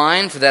drunk with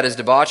wine, for that is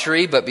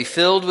debauchery, but be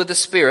filled with the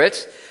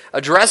Spirit,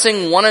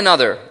 addressing one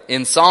another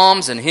in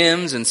psalms and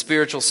hymns and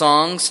spiritual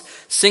songs,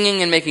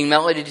 singing and making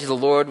melody to the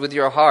Lord with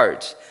your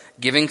heart,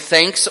 giving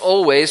thanks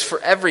always for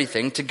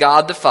everything to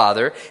God the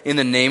Father in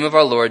the name of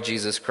our Lord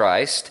Jesus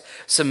Christ,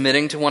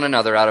 submitting to one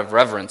another out of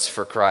reverence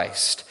for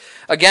Christ."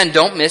 Again,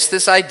 don't miss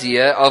this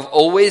idea of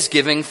always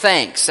giving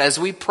thanks. As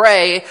we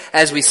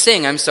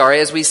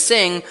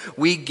sing,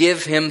 we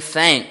give Him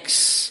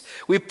thanks.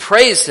 We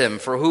praise Him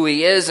for who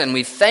He is, and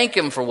we thank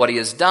Him for what He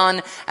has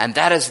done, and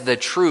that is the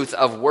truth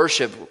of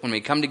worship when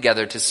we come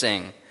together to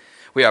sing.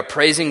 We are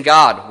praising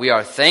God. We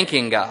are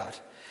thanking God.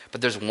 But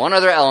there's one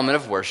other element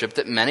of worship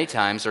that many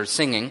times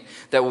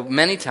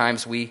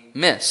we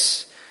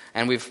miss.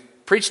 And we've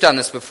preached on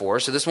this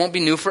before, so this won't be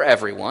new for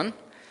everyone.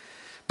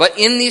 But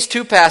in these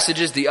two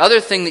passages, the other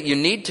thing that you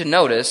need to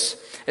notice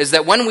is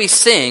that when we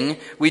sing,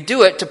 we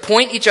do it to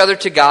point each other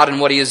to God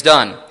and what He has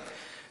done.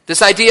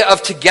 This idea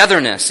of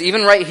togetherness,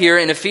 even right here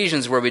in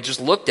Ephesians where we just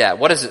looked at,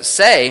 what does it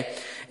say?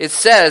 It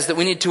says that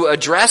we need to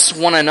address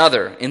one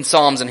another in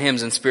psalms and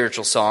hymns and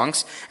spiritual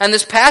songs. And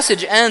this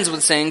passage ends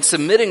with saying,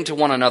 submitting to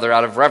one another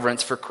out of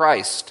reverence for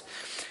Christ.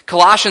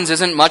 Colossians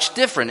isn't much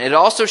different. It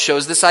also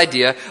shows this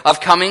idea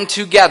of coming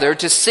together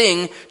to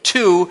sing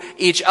to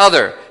each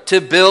other, to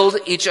build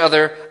each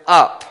other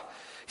up.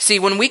 See,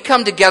 when we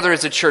come together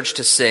as a church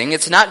to sing,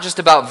 it's not just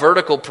about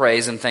vertical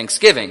praise and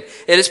thanksgiving.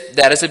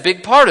 That is a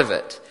big part of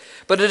it.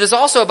 But it is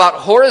also about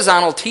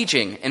horizontal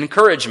teaching,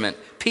 encouragement,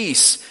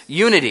 peace,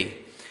 unity.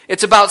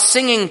 It's about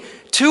singing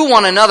to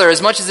one another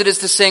as much as it is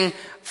to sing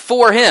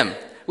for Him.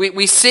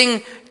 We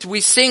sing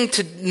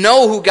to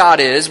know who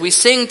God is. We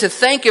sing to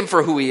thank Him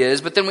for who He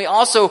is. But then we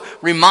also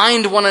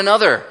remind one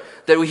another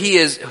that He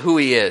is who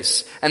He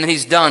is and that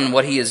He's done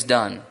what He has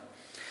done.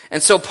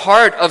 And so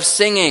part of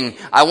singing,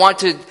 I want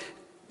to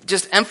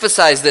just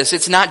emphasize this.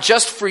 It's not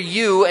just for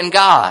you and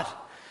God.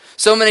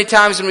 So many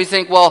times when we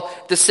think, well,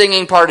 the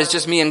singing part is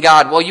just me and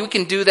God. Well, you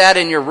can do that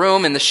in your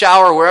room, in the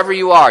shower, wherever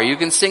you are. You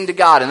can sing to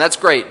God, and that's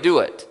great. Do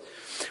it.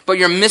 But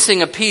you're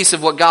missing a piece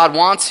of what God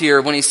wants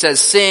here when He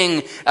says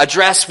sing,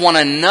 address one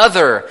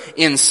another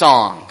in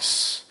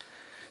songs.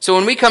 So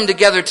when we come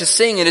together to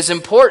sing, it is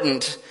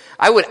important.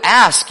 I would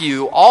ask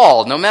you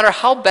all, no matter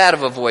how bad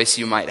of a voice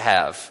you might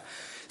have,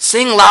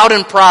 Sing loud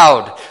and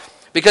proud.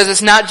 Because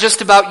it's not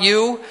just about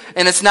you,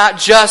 and it's not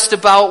just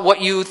about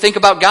what you think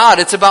about God.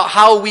 It's about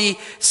how we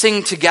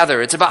sing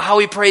together. It's about how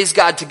we praise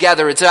God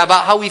together. It's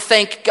about how we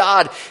thank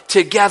God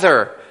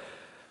together.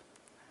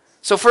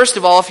 So first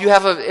of all,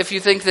 if you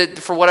think that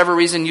for whatever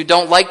reason you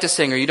don't like to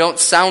sing or you don't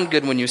sound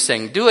good when you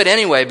sing, do it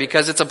anyway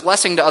because it's a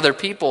blessing to other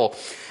people.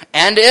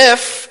 And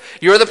if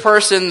you're the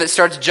person that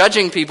starts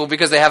judging people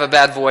because they have a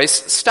bad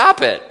voice,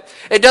 stop it.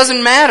 It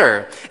doesn't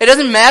matter. It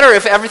doesn't matter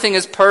if everything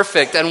is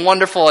perfect and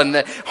wonderful and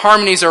the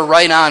harmonies are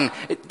right on.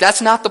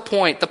 That's not the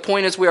point. The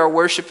point is we are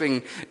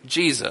worshiping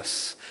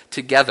Jesus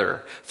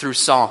together through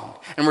song.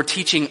 And we're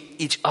teaching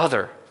each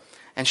other.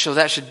 And so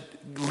that should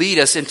lead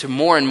us into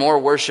more and more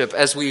worship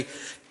as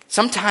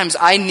sometimes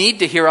I need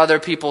to hear other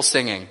people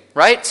singing,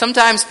 right?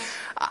 Sometimes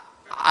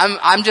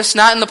I'm just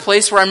not in the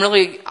place where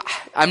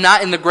I'm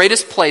not in the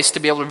greatest place to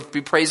be able to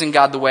be praising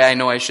God the way I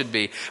know I should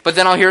be. But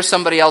then I'll hear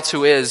somebody else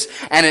who is,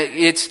 and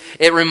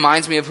it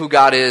reminds me of who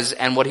God is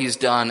and what He's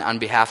done on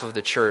behalf of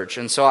the church.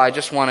 And so I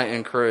just want to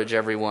encourage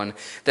everyone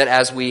that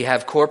as we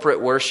have corporate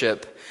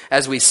worship,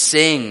 as we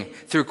sing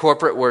through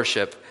corporate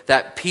worship,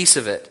 that piece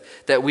of it,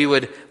 that we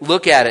would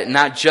look at it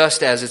not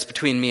just as it's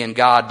between me and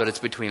God, but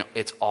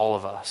it's all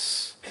of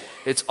us.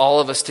 It's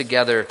all of us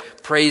together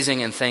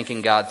praising and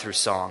thanking God through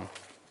song.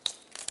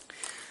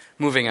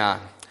 Moving on.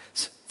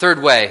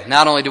 Third way,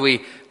 not only do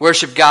we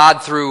worship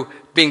God through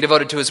being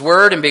devoted to His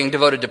Word and being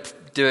devoted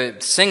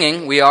to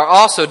singing,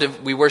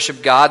 we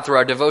worship God through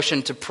our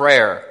devotion to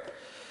prayer.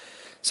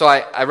 So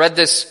I read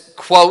this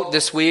quote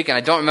this week, and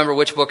I don't remember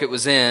which book it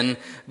was in,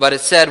 but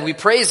it said, "We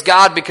praise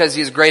God because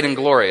He is great and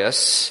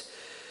glorious,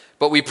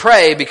 but we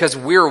pray because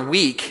we're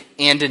weak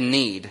and in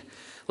need."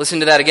 Listen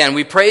to that again.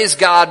 We praise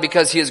God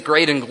because He is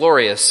great and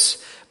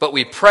glorious, but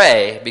we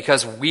pray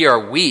because we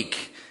are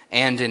weak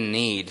and in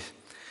need.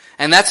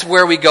 And that's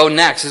where we go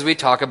next as we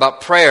talk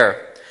about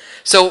prayer.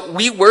 So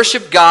we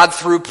worship God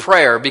through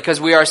prayer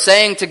because we are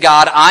saying to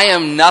God, I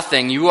am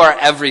nothing, you are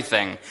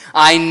everything.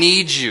 I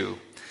need you.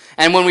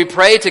 And when we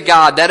pray to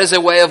God, that is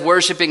a way of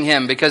worshiping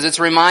Him because it's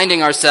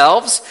reminding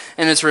ourselves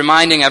and it's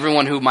reminding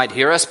everyone who might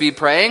hear us be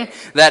praying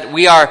that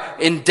we are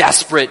in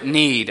desperate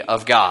need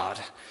of God.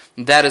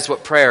 That is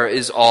what prayer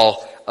is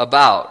all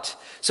about.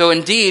 So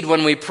indeed,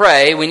 when we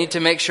pray, we need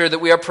to make sure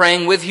that we are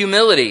praying with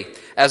humility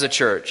as a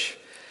church.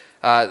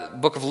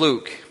 Book of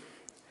Luke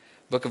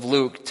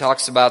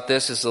talks about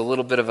this. It's a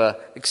little bit of a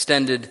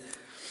extended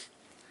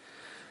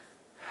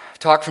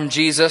talk from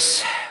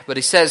Jesus, but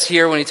he says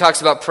here when he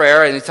talks about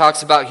prayer and he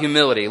talks about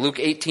humility, Luke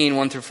 18,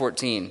 1 through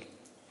 14.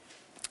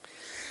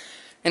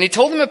 And he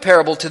told them a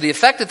parable to the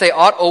effect that they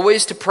ought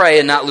always to pray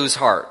and not lose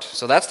heart.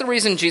 So that's the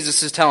reason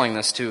Jesus is telling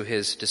this to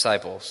his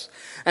disciples.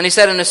 And he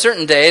said, in a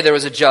certain day there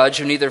was a judge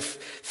who neither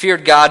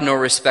feared God nor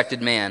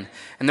respected man.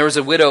 And there was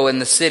a widow in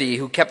the city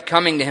who kept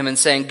coming to him and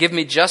saying, give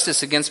me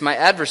justice against my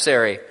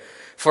adversary.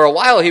 For a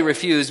while he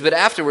refused, but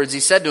afterwards he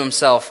said to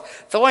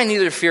himself, though I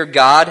neither fear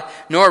God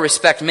nor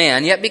respect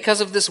man, yet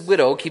because of this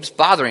widow keeps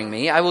bothering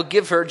me, I will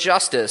give her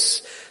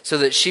justice, so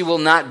that she will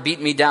not beat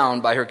me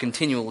down by her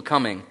continual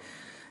coming.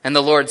 And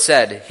the Lord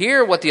said,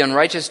 hear what the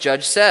unrighteous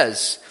judge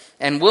says.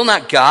 And will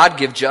not God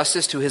give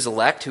justice to his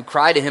elect who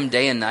cry to him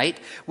day and night?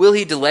 Will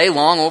he delay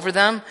long over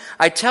them?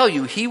 I tell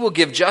you, he will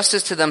give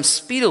justice to them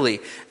speedily.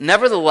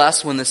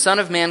 Nevertheless, when the Son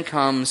of Man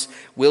comes,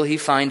 will he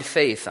find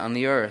faith on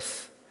the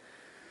earth?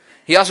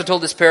 He also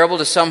told this parable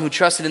to some who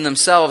trusted in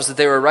themselves that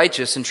they were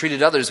righteous and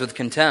treated others with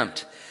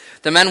contempt.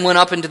 The men went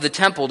up into the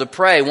temple to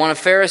pray, one a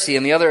Pharisee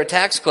and the other a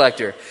tax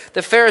collector.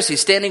 The Pharisee,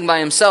 standing by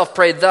himself,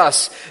 prayed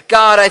thus,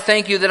 God, I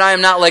thank you that I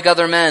am not like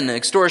other men,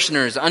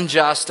 extortioners,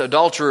 unjust,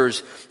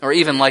 adulterers, or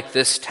even like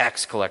this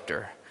tax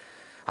collector.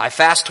 I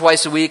fast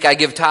twice a week, I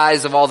give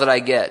tithes of all that I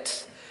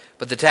get.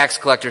 But the tax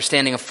collector,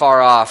 standing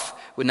afar off,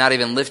 would not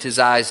even lift his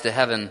eyes to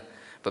heaven,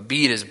 but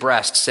beat his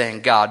breast,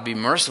 saying, God, be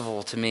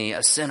merciful to me,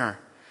 a sinner.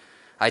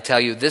 I tell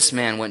you, this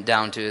man went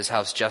down to his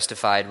house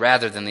justified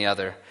rather than the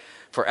other.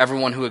 For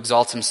everyone who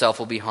exalts himself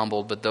will be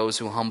humbled, but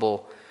the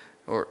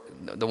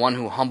one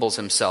who humbles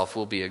himself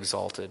will be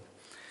exalted.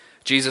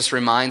 Jesus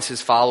reminds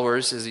his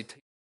followers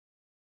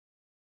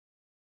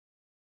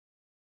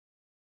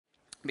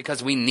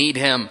because we need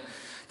him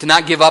to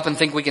not give up and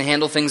think we can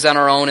handle things on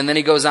our own. And then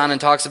he goes on and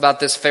talks about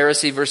this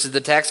Pharisee versus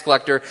the tax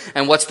collector.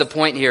 And what's the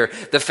point here?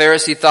 The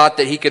Pharisee thought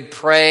that he could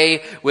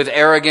pray with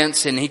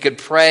arrogance and he could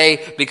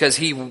pray because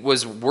he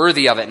was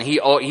worthy of it. And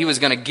he was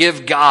going to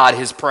give God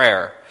his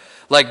prayer.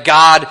 Like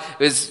God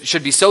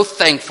should be so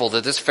thankful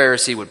that this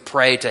Pharisee would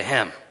pray to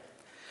him.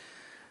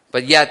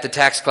 But yet the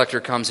tax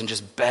collector comes and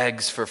just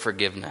begs for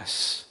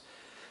forgiveness.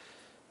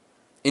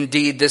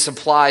 Indeed, this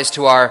applies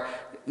to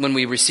when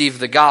we receive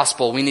the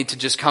gospel, we need to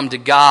just come to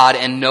God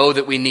and know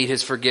that we need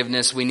his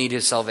forgiveness, we need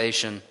his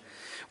salvation.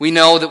 We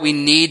know that we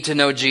need to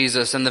know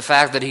Jesus and the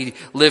fact that he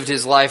lived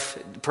his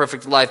life,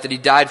 perfect life, that he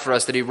died for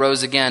us, that he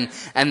rose again,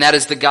 and that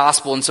is the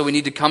gospel. And so we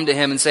need to come to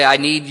him and say, I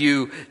need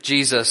you,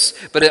 Jesus.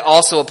 But it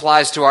also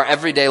applies to our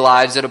everyday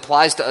lives. It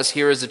applies to us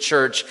here as a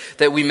church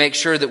that we make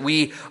sure that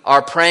we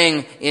are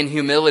praying in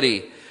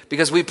humility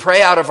because we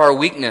pray out of our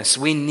weakness.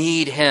 We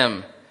need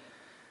him.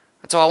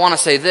 So I want to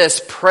say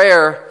this,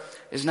 prayer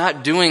is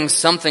not doing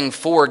something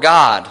for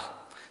God.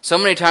 So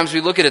many times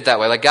we look at it that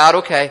way, like, God,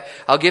 okay,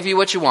 I'll give you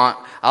what you want.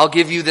 I'll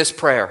give you this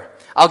prayer.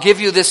 I'll give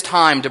you this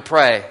time to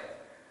pray.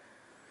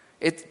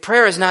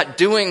 Prayer is not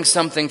doing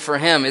something for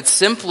Him. It's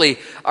simply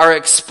our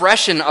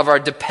expression of our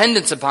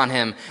dependence upon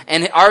Him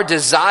and our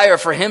desire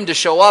for Him to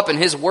show up and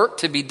His work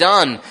to be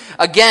done.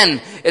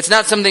 Again, it's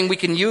not something we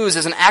can use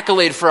as an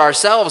accolade for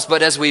ourselves,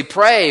 but as we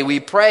pray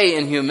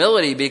in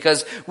humility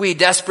because we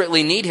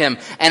desperately need Him.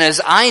 And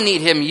as I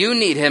need Him, you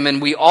need Him,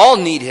 and we all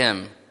need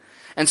Him.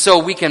 And so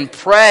we can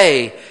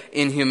pray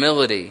in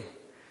humility.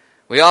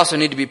 We also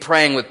need to be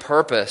praying with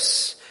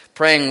purpose.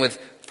 Praying with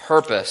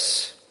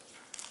purpose.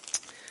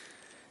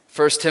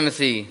 1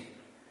 Timothy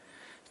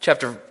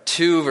chapter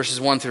 2,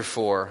 verses 1 through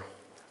 4.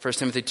 1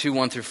 Timothy 2,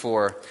 1 through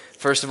 4.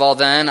 First of all,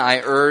 then,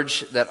 I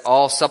urge that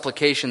all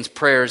supplications,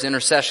 prayers,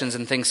 intercessions,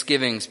 and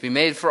thanksgivings be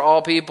made for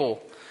all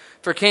people,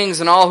 for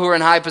kings and all who are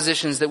in high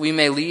positions, that we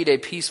may lead a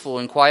peaceful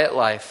and quiet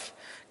life,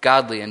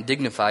 godly and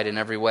dignified in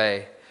every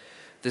way.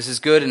 This is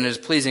good and is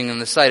pleasing in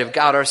the sight of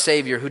God our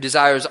Savior, who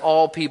desires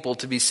all people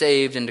to be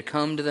saved and to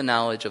come to the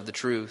knowledge of the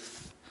truth.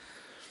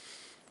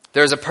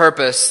 There's a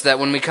purpose that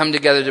when we come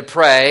together to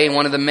pray,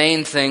 one of the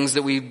main things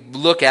that we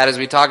look at as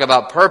we talk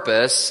about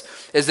purpose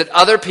is that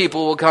other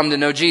people will come to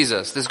know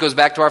Jesus. This goes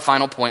back to our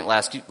final point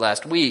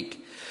last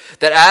week.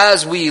 That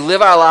as we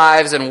live our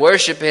lives and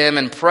worship Him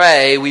and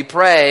pray, we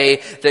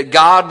pray that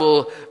God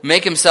will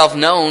make Himself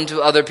known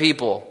to other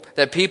people.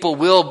 That people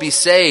will be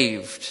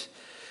saved.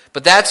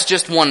 But that's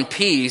just one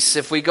piece.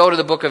 If we go to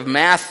the book of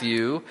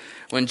Matthew,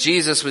 when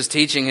Jesus was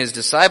teaching His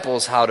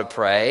disciples how to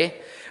pray,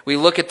 we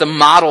look at the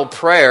model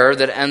prayer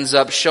that ends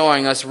up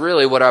showing us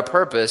really what our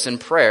purpose in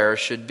prayer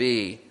should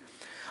be.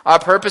 Our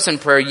purpose in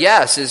prayer,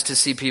 yes, is to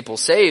see people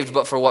saved,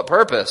 but for what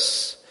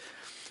purpose?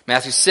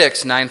 Matthew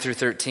 6, 9 through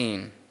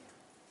 13.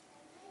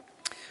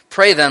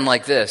 Pray then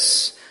like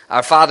this: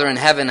 Our Father in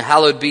heaven,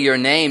 hallowed be your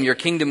name. Your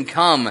kingdom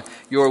come.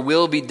 Your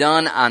will be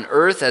done on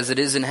earth as it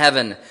is in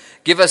heaven.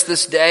 Give us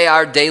this day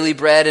our daily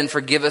bread, and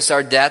forgive us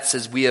our debts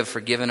as we have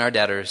forgiven our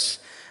debtors.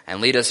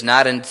 And lead us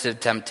not into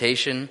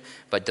temptation,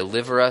 but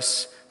deliver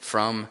us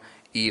from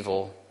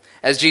evil.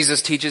 As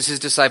Jesus teaches His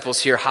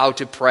disciples here how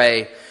to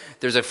pray,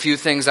 there's a few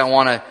things I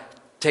want to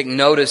take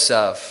notice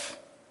of.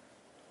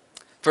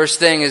 First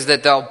thing is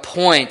that the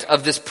point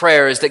of this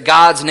prayer is that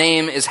God's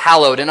name is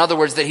hallowed. In other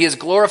words, that He is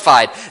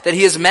glorified, that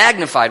He is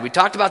magnified. We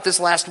talked about this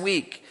last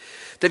week.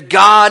 That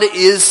God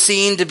is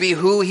seen to be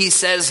who He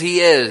says He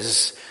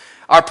is.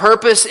 Our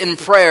purpose in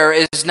prayer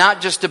is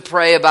not just to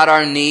pray about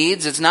our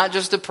needs. It's not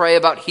just to pray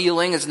about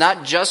healing. It's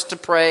not just to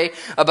pray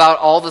about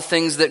all the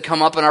things that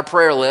come up in our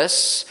prayer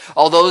lists,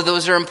 although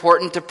those are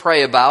important to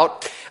pray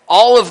about.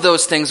 All of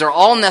those things are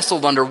all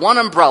nestled under one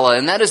umbrella,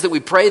 and that is that we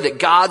pray that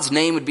God's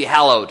name would be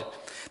hallowed,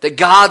 that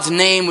God's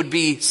name would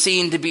be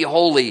seen to be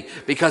holy,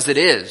 because it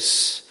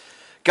is.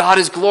 God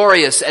is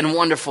glorious and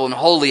wonderful and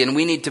holy, and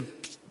we need to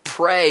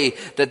pray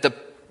that the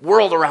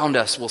world around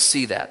us will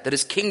see that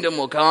His kingdom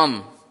will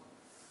come.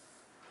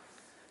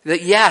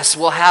 That yes,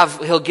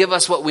 He'll give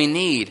us what we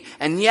need.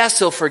 And yes,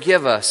 He'll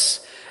forgive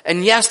us.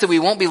 And yes, that we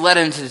won't be led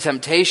into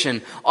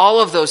temptation. All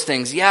of those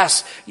things,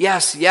 yes,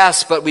 yes,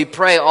 yes. But we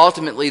pray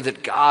ultimately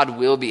that God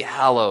will be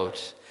hallowed.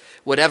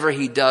 Whatever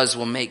He does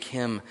will make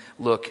Him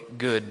look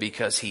good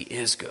because He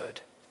is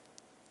good.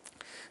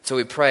 So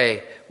we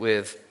pray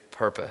with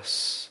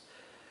purpose.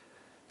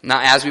 Now,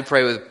 as we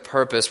pray with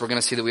purpose, we're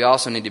going to see that we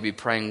also need to be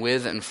praying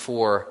with and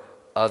for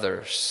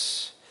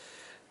others.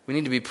 We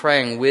need to be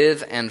praying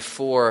with and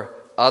for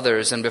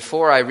others. And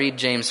before I read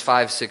James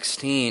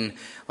 5:16,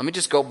 let me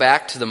just go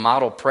back to the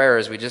model prayer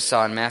as we just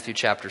saw in Matthew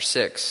chapter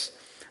 6.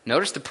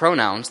 Notice the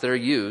pronouns that are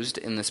used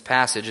in this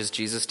passage as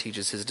Jesus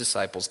teaches His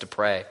disciples to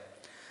pray.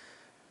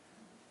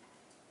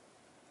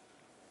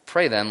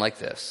 Pray then like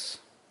this: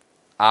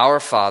 Our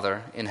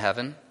Father in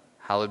heaven,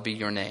 hallowed be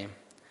your name.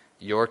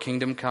 Your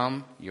kingdom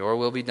come, your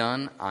will be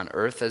done on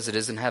earth as it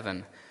is in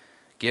heaven.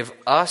 Give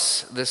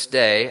us this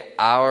day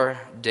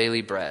our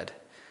daily bread,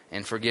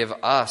 and forgive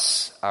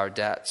us our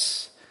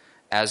debts,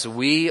 as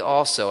we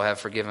also have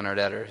forgiven our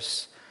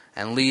debtors.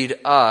 And lead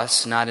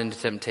us not into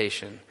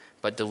temptation,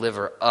 but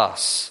deliver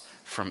us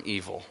from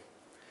evil.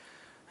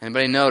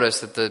 Anybody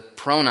notice that the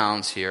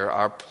pronouns here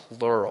are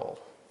plural?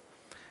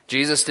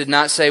 Jesus did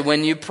not say,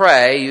 when you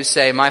pray, you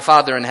say, My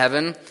Father in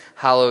heaven,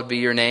 hallowed be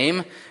your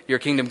name. Your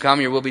kingdom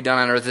come, your will be done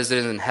on earth as it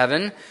is in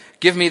heaven.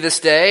 Give me this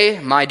day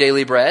my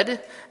daily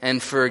bread,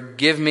 and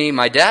forgive me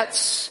my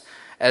debts,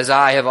 as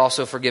I have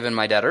also forgiven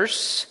my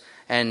debtors.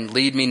 And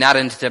lead me not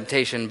into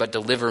temptation, but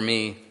deliver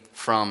me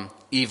from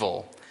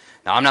evil.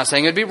 Now, I'm not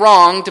saying it would be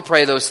wrong to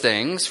pray those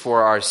things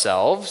for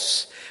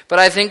ourselves, but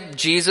I think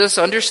Jesus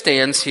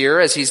understands here,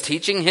 as He's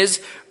teaching His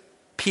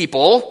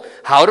people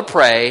how to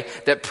pray,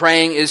 that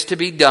praying is to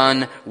be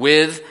done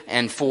with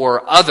and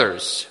for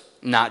others,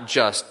 not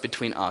just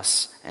between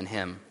us and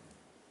Him.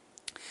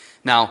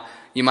 Now,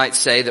 you might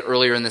say that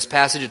earlier in this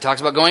passage it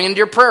talks about going into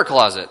your prayer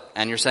closet,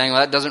 and you're saying,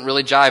 well, that doesn't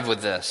really jive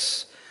with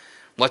this.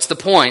 What's the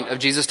point of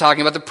Jesus talking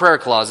about the prayer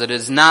closet? It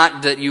is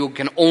not that you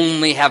can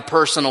only have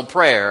personal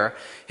prayer.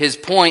 His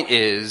point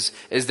is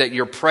that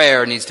your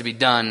prayer needs to be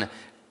done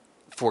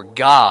for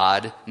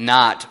God,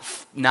 not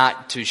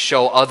to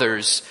show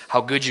others how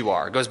good you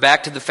are. It goes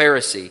back to the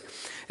Pharisee.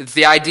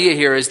 The idea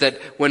here is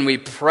that when we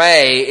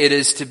pray, it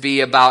is to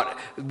be about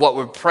what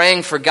we're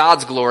praying for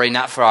God's glory,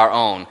 not for our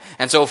own.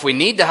 And so if we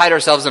need to hide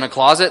ourselves in a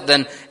closet,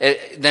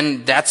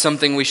 then that's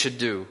something we should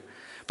do.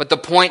 But the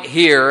point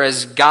here,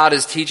 as God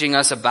is teaching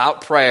us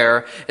about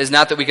prayer, is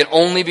not that we can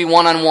only be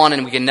one-on-one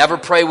and we can never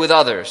pray with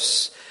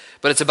others,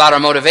 but it's about our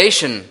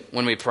motivation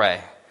when we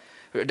pray.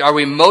 Are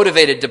we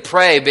motivated to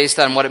pray based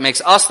on what it makes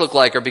us look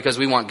like or because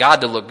we want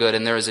God to look good?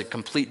 And there is a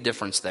complete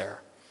difference there.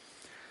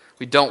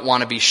 We don't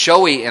want to be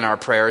showy in our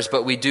prayers,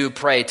 but we do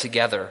pray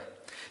together.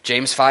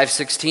 James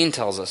 5:16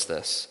 tells us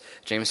this.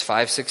 James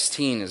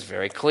 5:16 is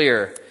very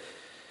clear.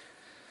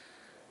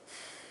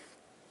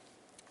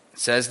 It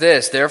says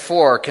this,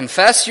 therefore,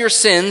 confess your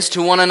sins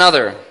to one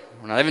another.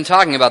 We're not even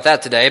talking about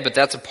that today, but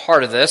that's a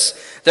part of this.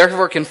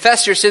 Therefore,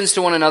 confess your sins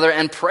to one another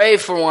and pray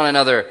for one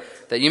another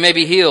that you may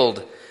be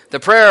healed. The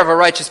prayer of a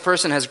righteous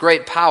person has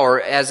great power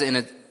as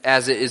it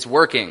is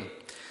working.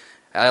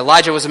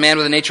 Elijah was a man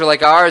with a nature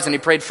like ours, and he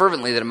prayed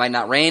fervently that it might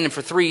not rain. And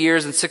for 3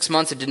 years and 6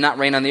 months it did not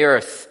rain on the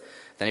earth.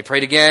 Then he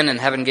prayed again, and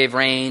heaven gave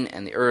rain,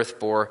 and the earth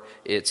bore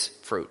its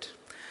fruit.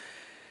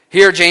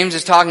 Here James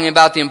is talking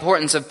about the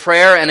importance of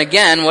prayer, and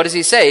again, what does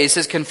he say? He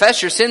says,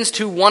 confess your sins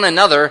to one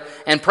another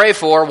and pray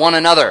for one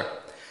another.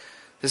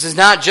 This is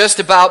not just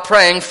about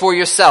praying for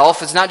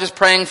yourself. It's not just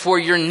praying for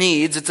your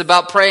needs. It's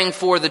about praying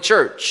for the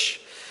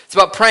church. It's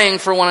about praying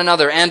for one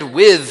another and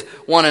with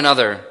one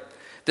another.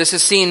 This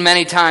is seen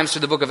many times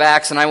through the book of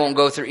Acts, and I won't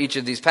go through each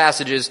of these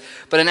passages,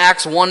 but in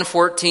Acts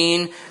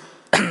 1:14,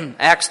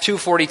 Acts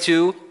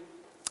 2:42,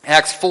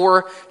 Acts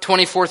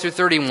 4:24 through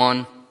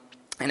 31,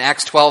 and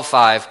Acts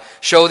 12:5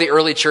 show the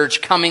early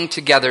church coming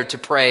together to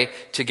pray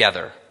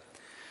together.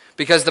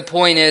 Because the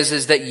point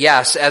is that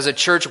yes, as a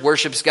church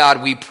worships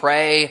God, we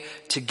pray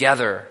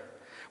together.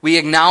 We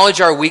acknowledge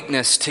our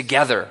weakness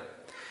together,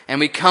 and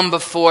we come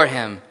before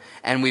Him,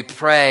 and we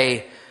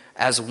pray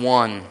as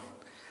one.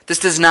 This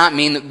does not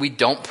mean that we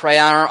don't pray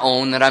on our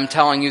own, that I'm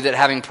telling you that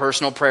having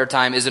personal prayer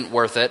time isn't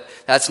worth it.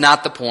 That's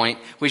not the point.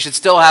 We should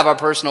still have our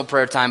personal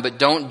prayer time, but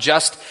don't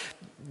just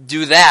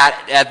do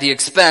that at the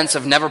expense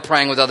of never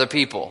praying with other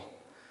people.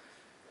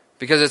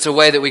 Because it's a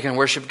way that we can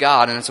worship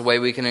God, and it's a way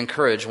we can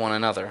encourage one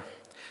another.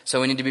 So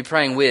we need to be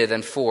praying with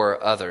and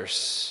for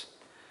others.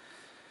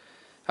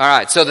 All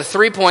right, so the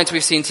 3 points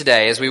we've seen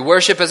today is we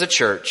worship as a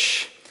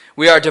church.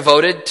 We are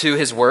devoted to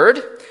His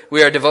Word,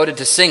 we are devoted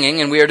to singing,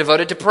 and we are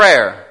devoted to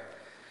prayer.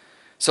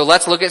 So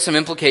let's look at some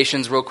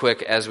implications real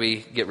quick as we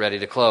get ready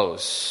to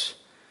close.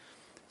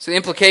 So the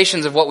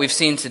implications of what we've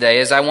seen today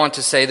is I want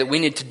to say that we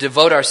need to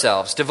devote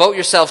ourselves. Devote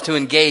yourself to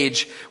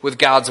engage with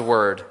God's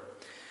Word.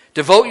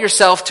 Devote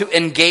yourself to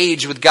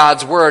engage with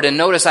God's Word. And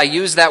notice I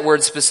use that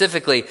word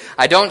specifically.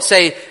 I don't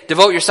say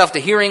devote yourself to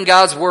hearing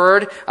God's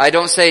Word. I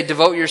don't say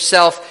devote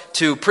yourself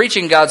to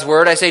preaching God's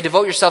Word. I say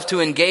devote yourself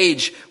to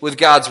engage with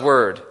God's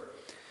Word.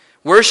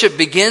 Worship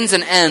begins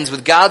and ends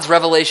with God's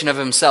revelation of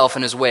Himself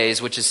and His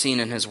ways, which is seen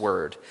in His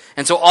Word.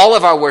 And so all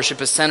of our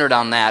worship is centered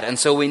on that. And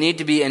so we need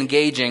to be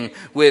engaging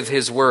with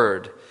His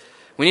Word.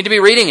 We need to be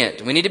reading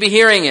it. We need to be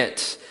hearing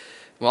it.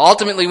 Well,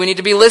 ultimately, we need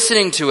to be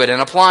listening to it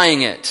and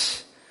applying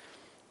it.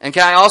 And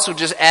can I also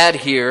just add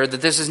here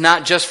that this is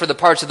not just for the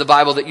parts of the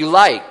Bible that you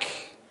like.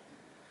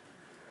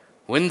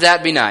 Wouldn't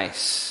that be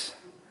nice?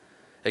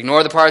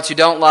 Ignore the parts you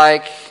don't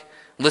like.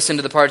 Listen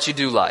to the parts you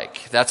do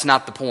like. That's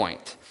not the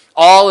point.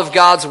 All of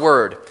God's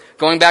Word,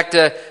 going back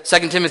to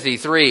 2 Timothy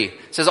 3,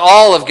 says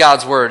all of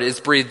God's Word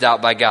is breathed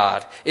out by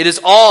God. It is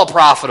all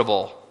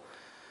profitable.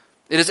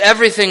 It is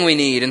everything we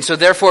need, and so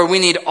therefore we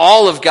need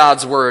all of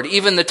God's Word,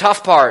 even the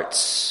tough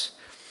parts,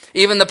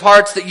 even the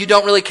parts that you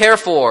don't really care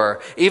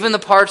for, even the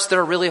parts that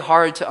are really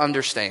hard to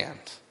understand.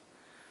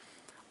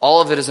 All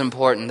of it is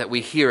important that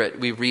we hear it,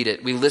 we read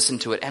it, we listen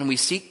to it, and we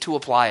seek to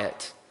apply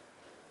it.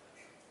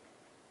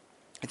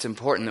 It's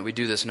important that we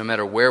do this no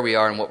matter where we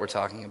are and what we're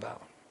talking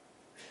about.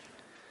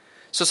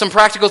 So some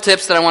practical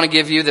tips that I want to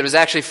give you that was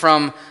actually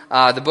from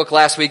the book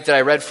last week that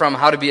I read from,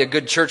 How to Be a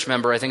Good Church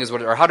Member, I think is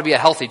what, or How to Be a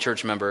Healthy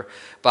Church Member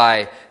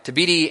by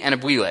Thabiti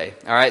Anyabwile.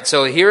 All right,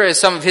 so here is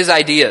some of his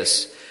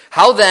ideas.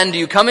 How then do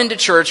you come into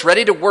church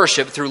ready to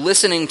worship through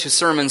listening to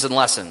sermons and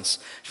lessons,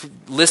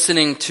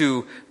 listening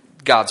to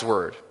God's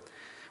Word?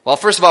 Well,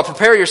 first of all,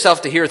 prepare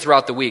yourself to hear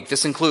throughout the week.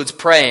 This includes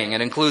praying.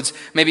 It includes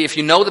maybe if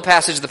you know the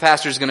passage the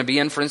pastor is going to be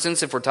in, for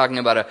instance, if we're talking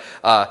about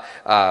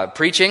a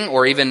preaching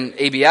or even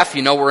ABF,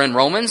 you know we're in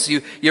Romans.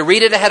 You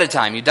read it ahead of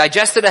time. You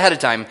digest it ahead of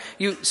time.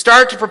 You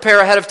start to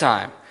prepare ahead of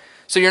time.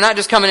 So you're not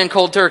just coming in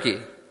cold turkey.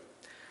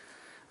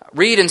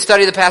 Read and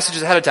study the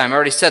passages ahead of time. I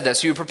already said that.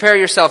 So you prepare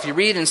yourself. You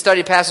read and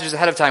study passages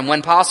ahead of time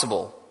when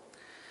possible.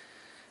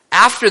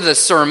 After the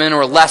sermon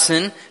or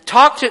lesson,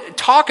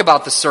 talk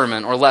about the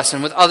sermon or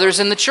lesson with others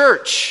in the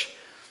church.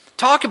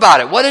 Talk about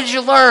it. What did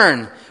you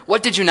learn?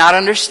 What did you not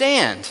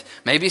understand?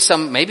 Maybe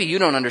you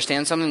don't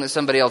understand something that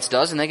somebody else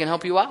does and they can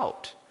help you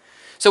out.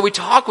 So we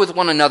talk with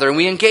one another and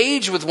we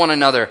engage with one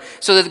another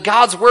so that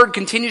God's word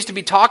continues to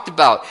be talked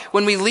about.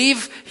 When we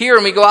leave here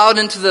and we go out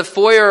into the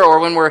foyer, or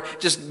when we're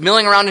just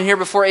milling around in here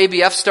before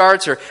ABF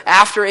starts or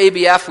after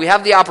ABF, we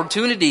have the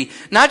opportunity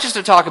not just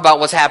to talk about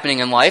what's happening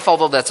in life,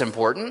 although that's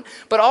important,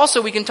 but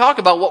also we can talk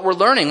about what we're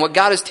learning, what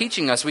God is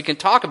teaching us. We can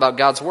talk about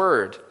God's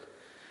word.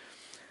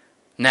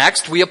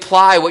 Next, we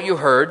apply what you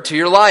heard to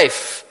your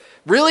life.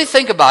 Really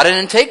think about it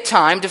and take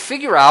time to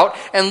figure out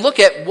and look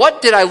at,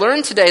 what did I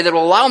learn today that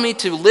will allow me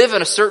to live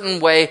in a certain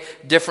way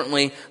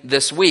differently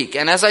this week?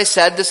 And as I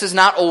said, this is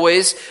not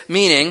always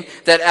meaning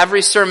that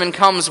every sermon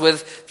comes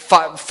with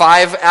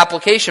five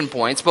application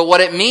points, but what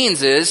it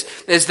means is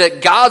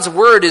that God's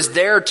word is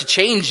there to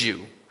change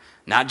you.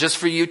 Not just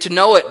for you to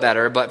know it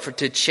better, but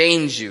to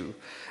change you.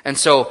 And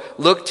so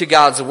look to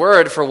God's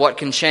word for what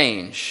can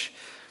change.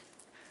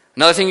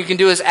 Another thing you can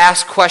do is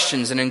ask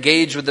questions and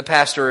engage with the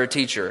pastor or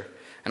teacher.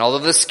 And although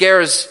this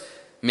scares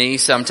me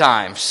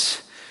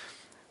sometimes,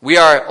 we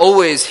are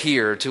always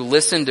here to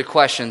listen to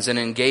questions and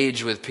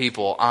engage with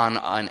people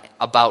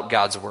about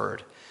God's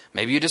word.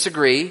 Maybe you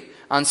disagree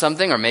on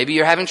something, or maybe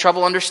you're having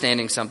trouble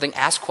understanding something.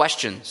 Ask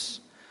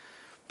questions,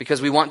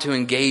 because we want to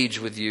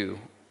engage with you.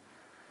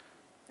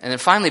 And then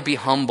finally, be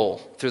humble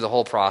through the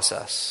whole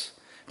process.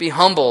 Be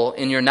humble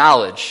in your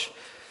knowledge.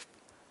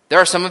 There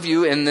are some of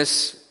you in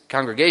this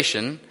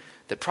congregation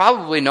that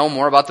probably know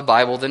more about the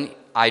Bible than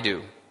I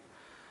do.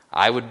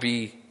 I would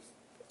be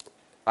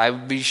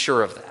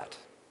sure of that.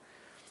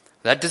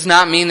 That does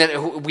not mean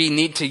that we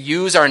need to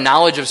use our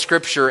knowledge of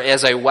Scripture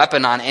as a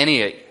weapon on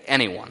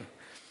anyone.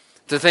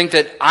 To think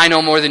that I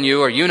know more than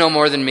you or you know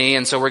more than me,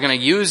 and so we're going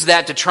to use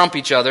that to trump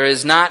each other,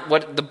 is not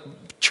what the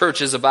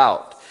church is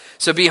about.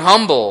 So be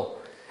humble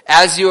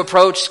as you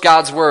approach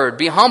God's word.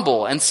 Be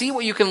humble and see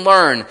what you can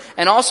learn,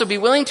 and also be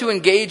willing to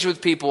engage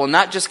with people and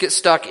not just get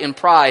stuck in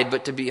pride,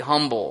 but to be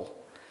humble.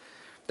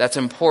 That's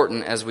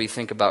important as we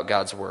think about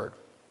God's word.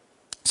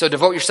 So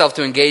devote yourself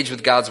to engage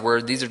with God's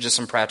word. These are just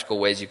some practical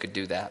ways you could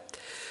do that.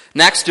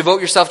 Next,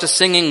 devote yourself to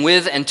singing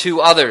with and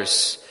to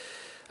others.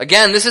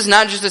 Again, this is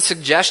not just a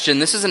suggestion.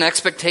 This is an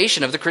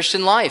expectation of the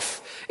Christian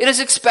life. It is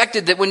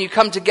expected that when you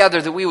come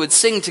together that we would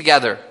sing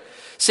together,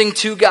 sing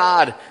to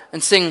God,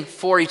 and sing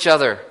for each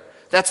other.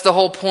 That's the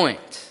whole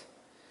point.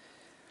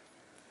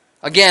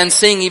 Again,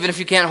 sing even if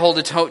you can't hold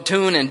a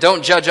tune, and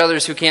don't judge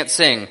others who can't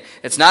sing.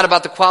 It's not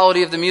about the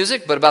quality of the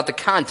music, but about the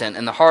content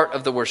and the heart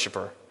of the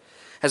worshiper.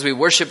 As we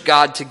worship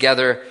God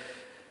together,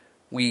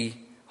 we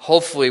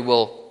hopefully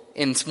will,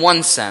 in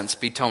one sense,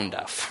 be tone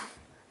deaf.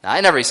 Not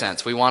in every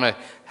sense. We want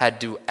to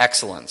do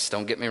excellence,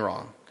 don't get me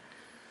wrong.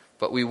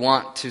 But we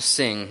want to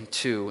sing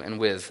to and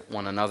with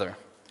one another.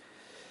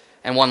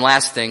 And one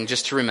last thing,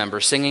 just to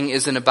remember, singing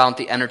isn't about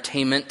the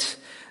entertainment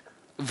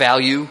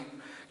value.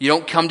 You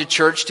don't come to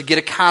church to get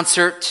a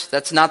concert.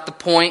 That's not the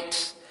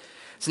point.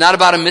 It's not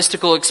about a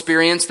mystical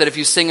experience that if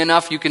you sing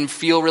enough, you can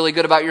feel really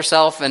good about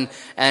yourself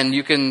and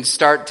you can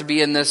start to be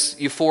in this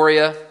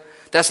euphoria.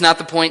 That's not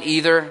the point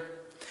either.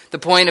 The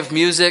point of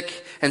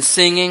music and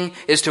singing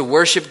is to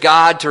worship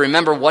God, to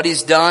remember what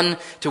He's done,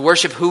 to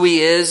worship who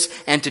He is,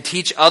 and to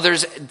teach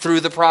others through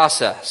the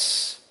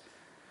process.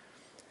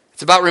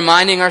 It's about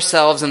reminding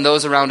ourselves and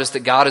those around us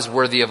that God is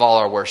worthy of all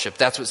our worship.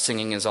 That's what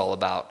singing is all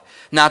about.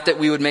 Not that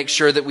we would make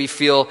sure that we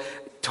feel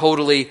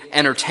totally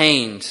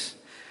entertained.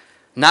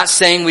 Not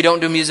saying we don't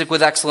do music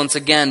with excellence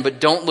again, but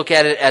don't look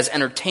at it as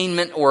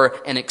entertainment or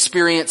an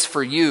experience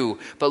for you,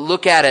 but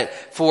look at it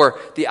for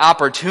the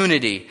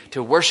opportunity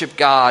to worship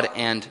God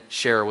and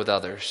share with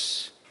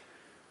others.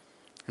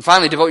 And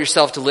finally, devote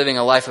yourself to living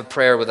a life of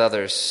prayer with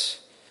others.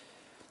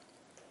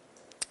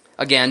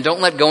 Again,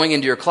 don't let going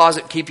into your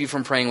closet keep you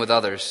from praying with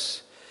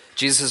others.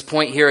 Jesus'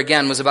 point here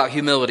again was about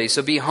humility,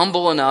 so be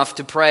humble enough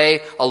to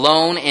pray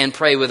alone and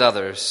pray with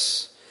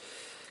others.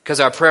 Because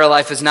our prayer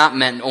life is not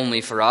meant only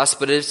for us,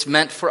 but it's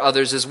meant for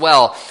others as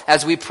well.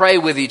 As we pray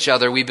with each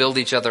other, we build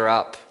each other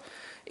up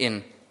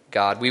in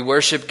God. We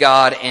worship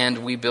God and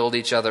we build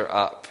each other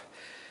up.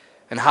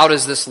 And how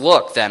does this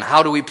look then?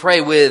 How do we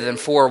pray with and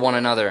for one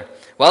another?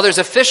 Well, there's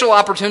official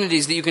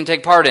opportunities that you can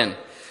take part in.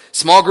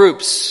 Small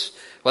groups,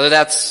 whether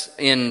that's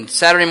in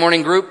Saturday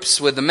morning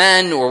groups with the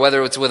men, or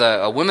whether it's with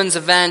a women's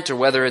event, or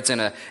whether it's in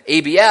a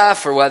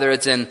ABF, or whether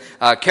it's in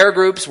care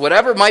groups,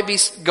 whatever might be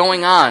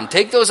going on.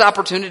 Take those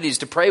opportunities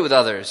to pray with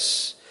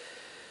others.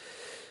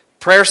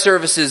 Prayer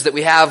services that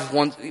we have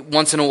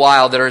once in a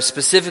while that are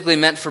specifically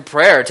meant for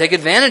prayer. Take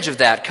advantage of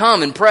that.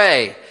 Come and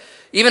pray.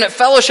 Even at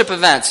fellowship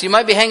events, you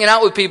might be hanging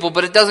out with people,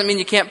 but it doesn't mean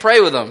you can't pray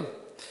with them.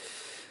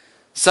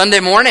 Sunday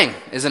morning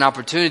is an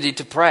opportunity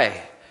to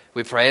pray.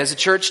 We pray as a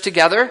church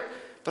together.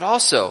 But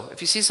also,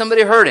 if you see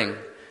somebody hurting,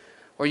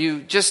 or you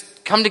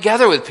just come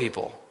together with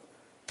people,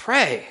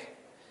 pray.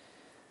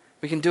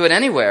 We can do it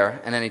anywhere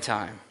and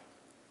anytime.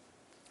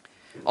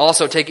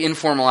 Also, take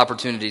informal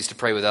opportunities to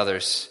pray with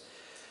others.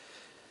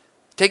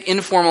 Take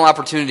informal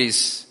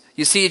opportunities.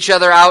 You see each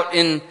other out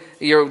in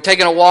you're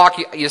taking a walk,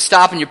 you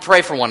stop and you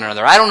pray for one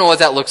another. I don't know what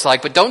that looks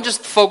like, but don't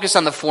just focus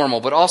on the formal,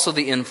 but also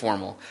the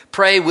informal.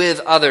 Pray with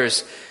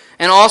others.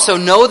 And also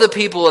know the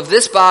people of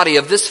this body,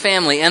 of this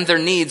family, and their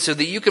needs so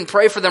that you can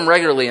pray for them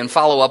regularly and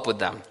follow up with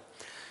them.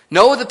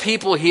 Know the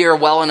people here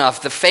well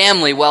enough, the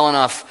family well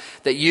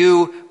enough, that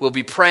you will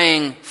be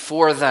praying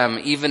for them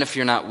even if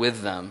you're not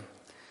with them.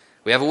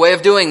 We have a way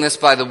of doing this,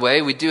 by the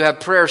way. We do have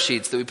prayer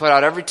sheets that we put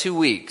out every 2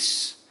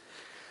 weeks.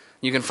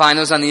 You can find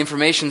those on the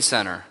information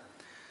center.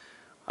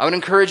 I would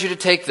encourage you to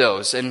take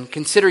those and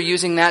consider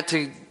using that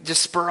to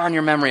just spur on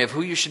your memory of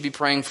who you should be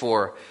praying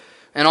for.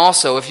 And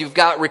also, if you've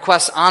got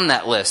requests on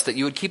that list, that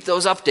you would keep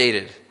those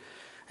updated.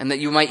 And that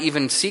you might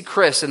even see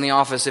Chris in the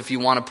office if you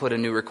want to put a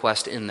new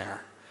request in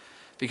there.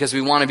 Because we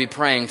want to be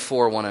praying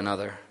for one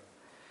another.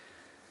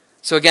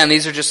 So again,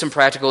 these are just some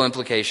practical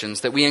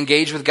implications. That we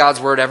engage with God's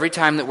Word every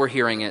time that we're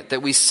hearing it.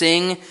 That we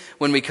sing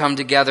when we come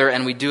together,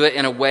 and we do it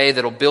in a way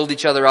that will build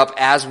each other up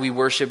as we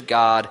worship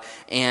God.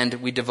 And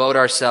we devote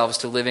ourselves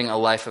to living a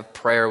life of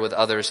prayer with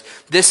others.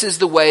 This is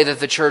the way that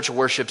the church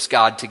worships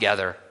God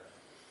together.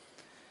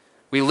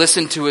 We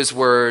listen to His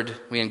Word,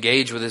 we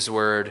engage with His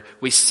Word,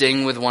 we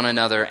sing with one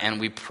another, and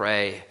we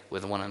pray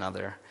with one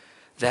another.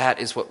 That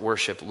is what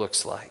worship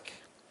looks like.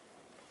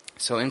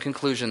 So in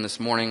conclusion this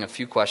morning, a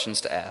few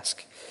questions to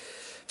ask.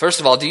 First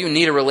of all, do you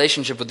need a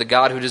relationship with the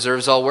God who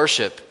deserves all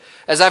worship?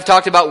 As I've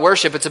talked about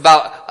worship, it's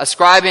about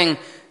ascribing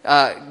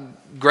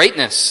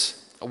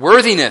greatness,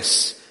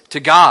 worthiness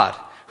to God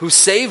who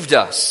saved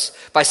us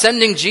by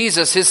sending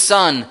Jesus, His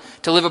Son,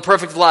 to live a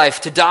perfect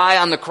life, to die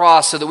on the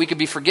cross so that we could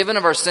be forgiven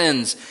of our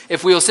sins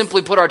if we will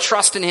simply put our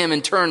trust in Him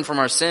and turn from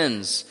our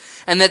sins.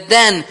 And that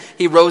then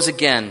He rose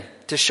again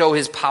to show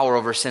His power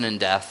over sin and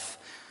death.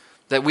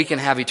 That we can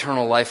have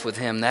eternal life with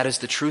Him. That is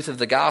the truth of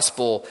the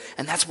gospel.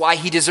 And that's why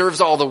He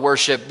deserves all the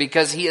worship,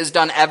 because He has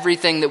done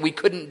everything that we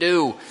couldn't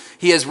do.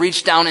 He has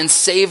reached down and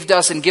saved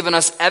us and given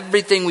us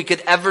everything we could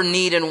ever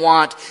need and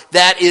want.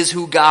 That is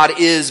who God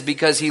is,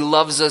 because He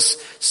loves us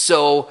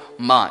so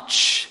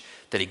much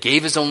that He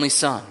gave His only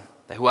Son,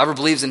 that whoever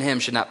believes in Him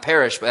should not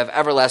perish but have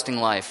everlasting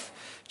life.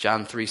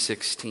 John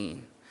 3:16.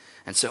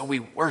 And so we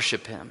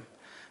worship Him.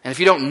 And if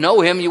you don't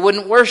know Him, you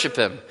wouldn't worship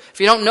Him. If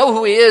you don't know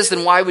who He is,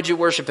 then why would you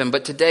worship Him?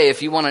 But today,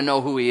 if you want to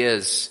know who He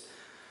is,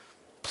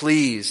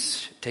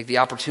 please take the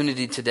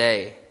opportunity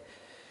today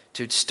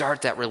to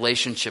start that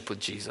relationship with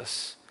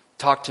Jesus.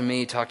 Talk to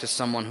me, talk to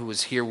someone who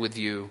is here with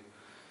you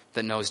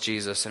that knows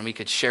Jesus, and we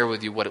could share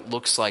with you what it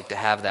looks like to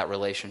have that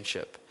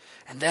relationship.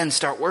 And then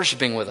start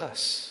worshiping with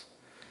us.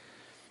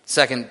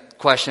 Second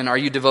question, are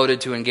you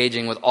devoted to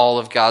engaging with all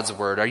of God's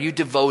Word? Are you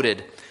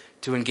devoted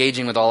to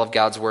engaging with all of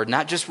God's Word?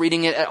 Not just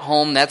reading it at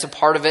home, that's a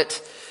part of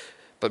it.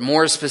 But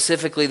more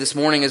specifically this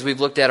morning, as we've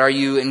looked at, are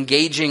you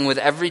engaging with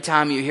every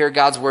time you hear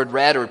God's Word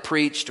read or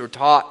preached or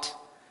taught?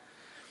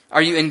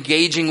 Are you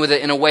engaging with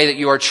it in a way that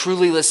you are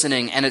truly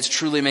listening and it's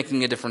truly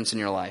making a difference in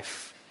your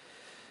life?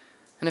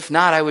 And if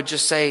not, I would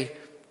just say,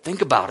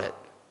 think about it.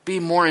 Be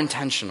more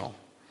intentional.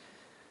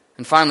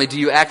 And finally, do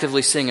you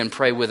actively sing and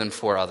pray with and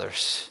for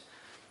others?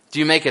 Do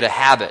you make it a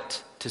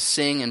habit to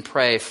sing and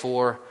pray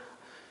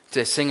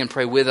to sing and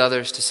pray with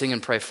others, to sing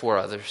and pray for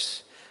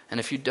others? And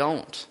if you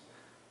don't,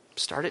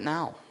 start it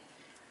now.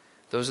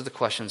 Those are the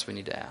questions we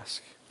need to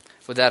ask.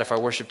 With that, if our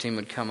worship team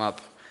would come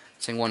up,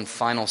 sing one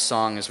final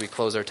song as we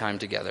close our time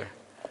together.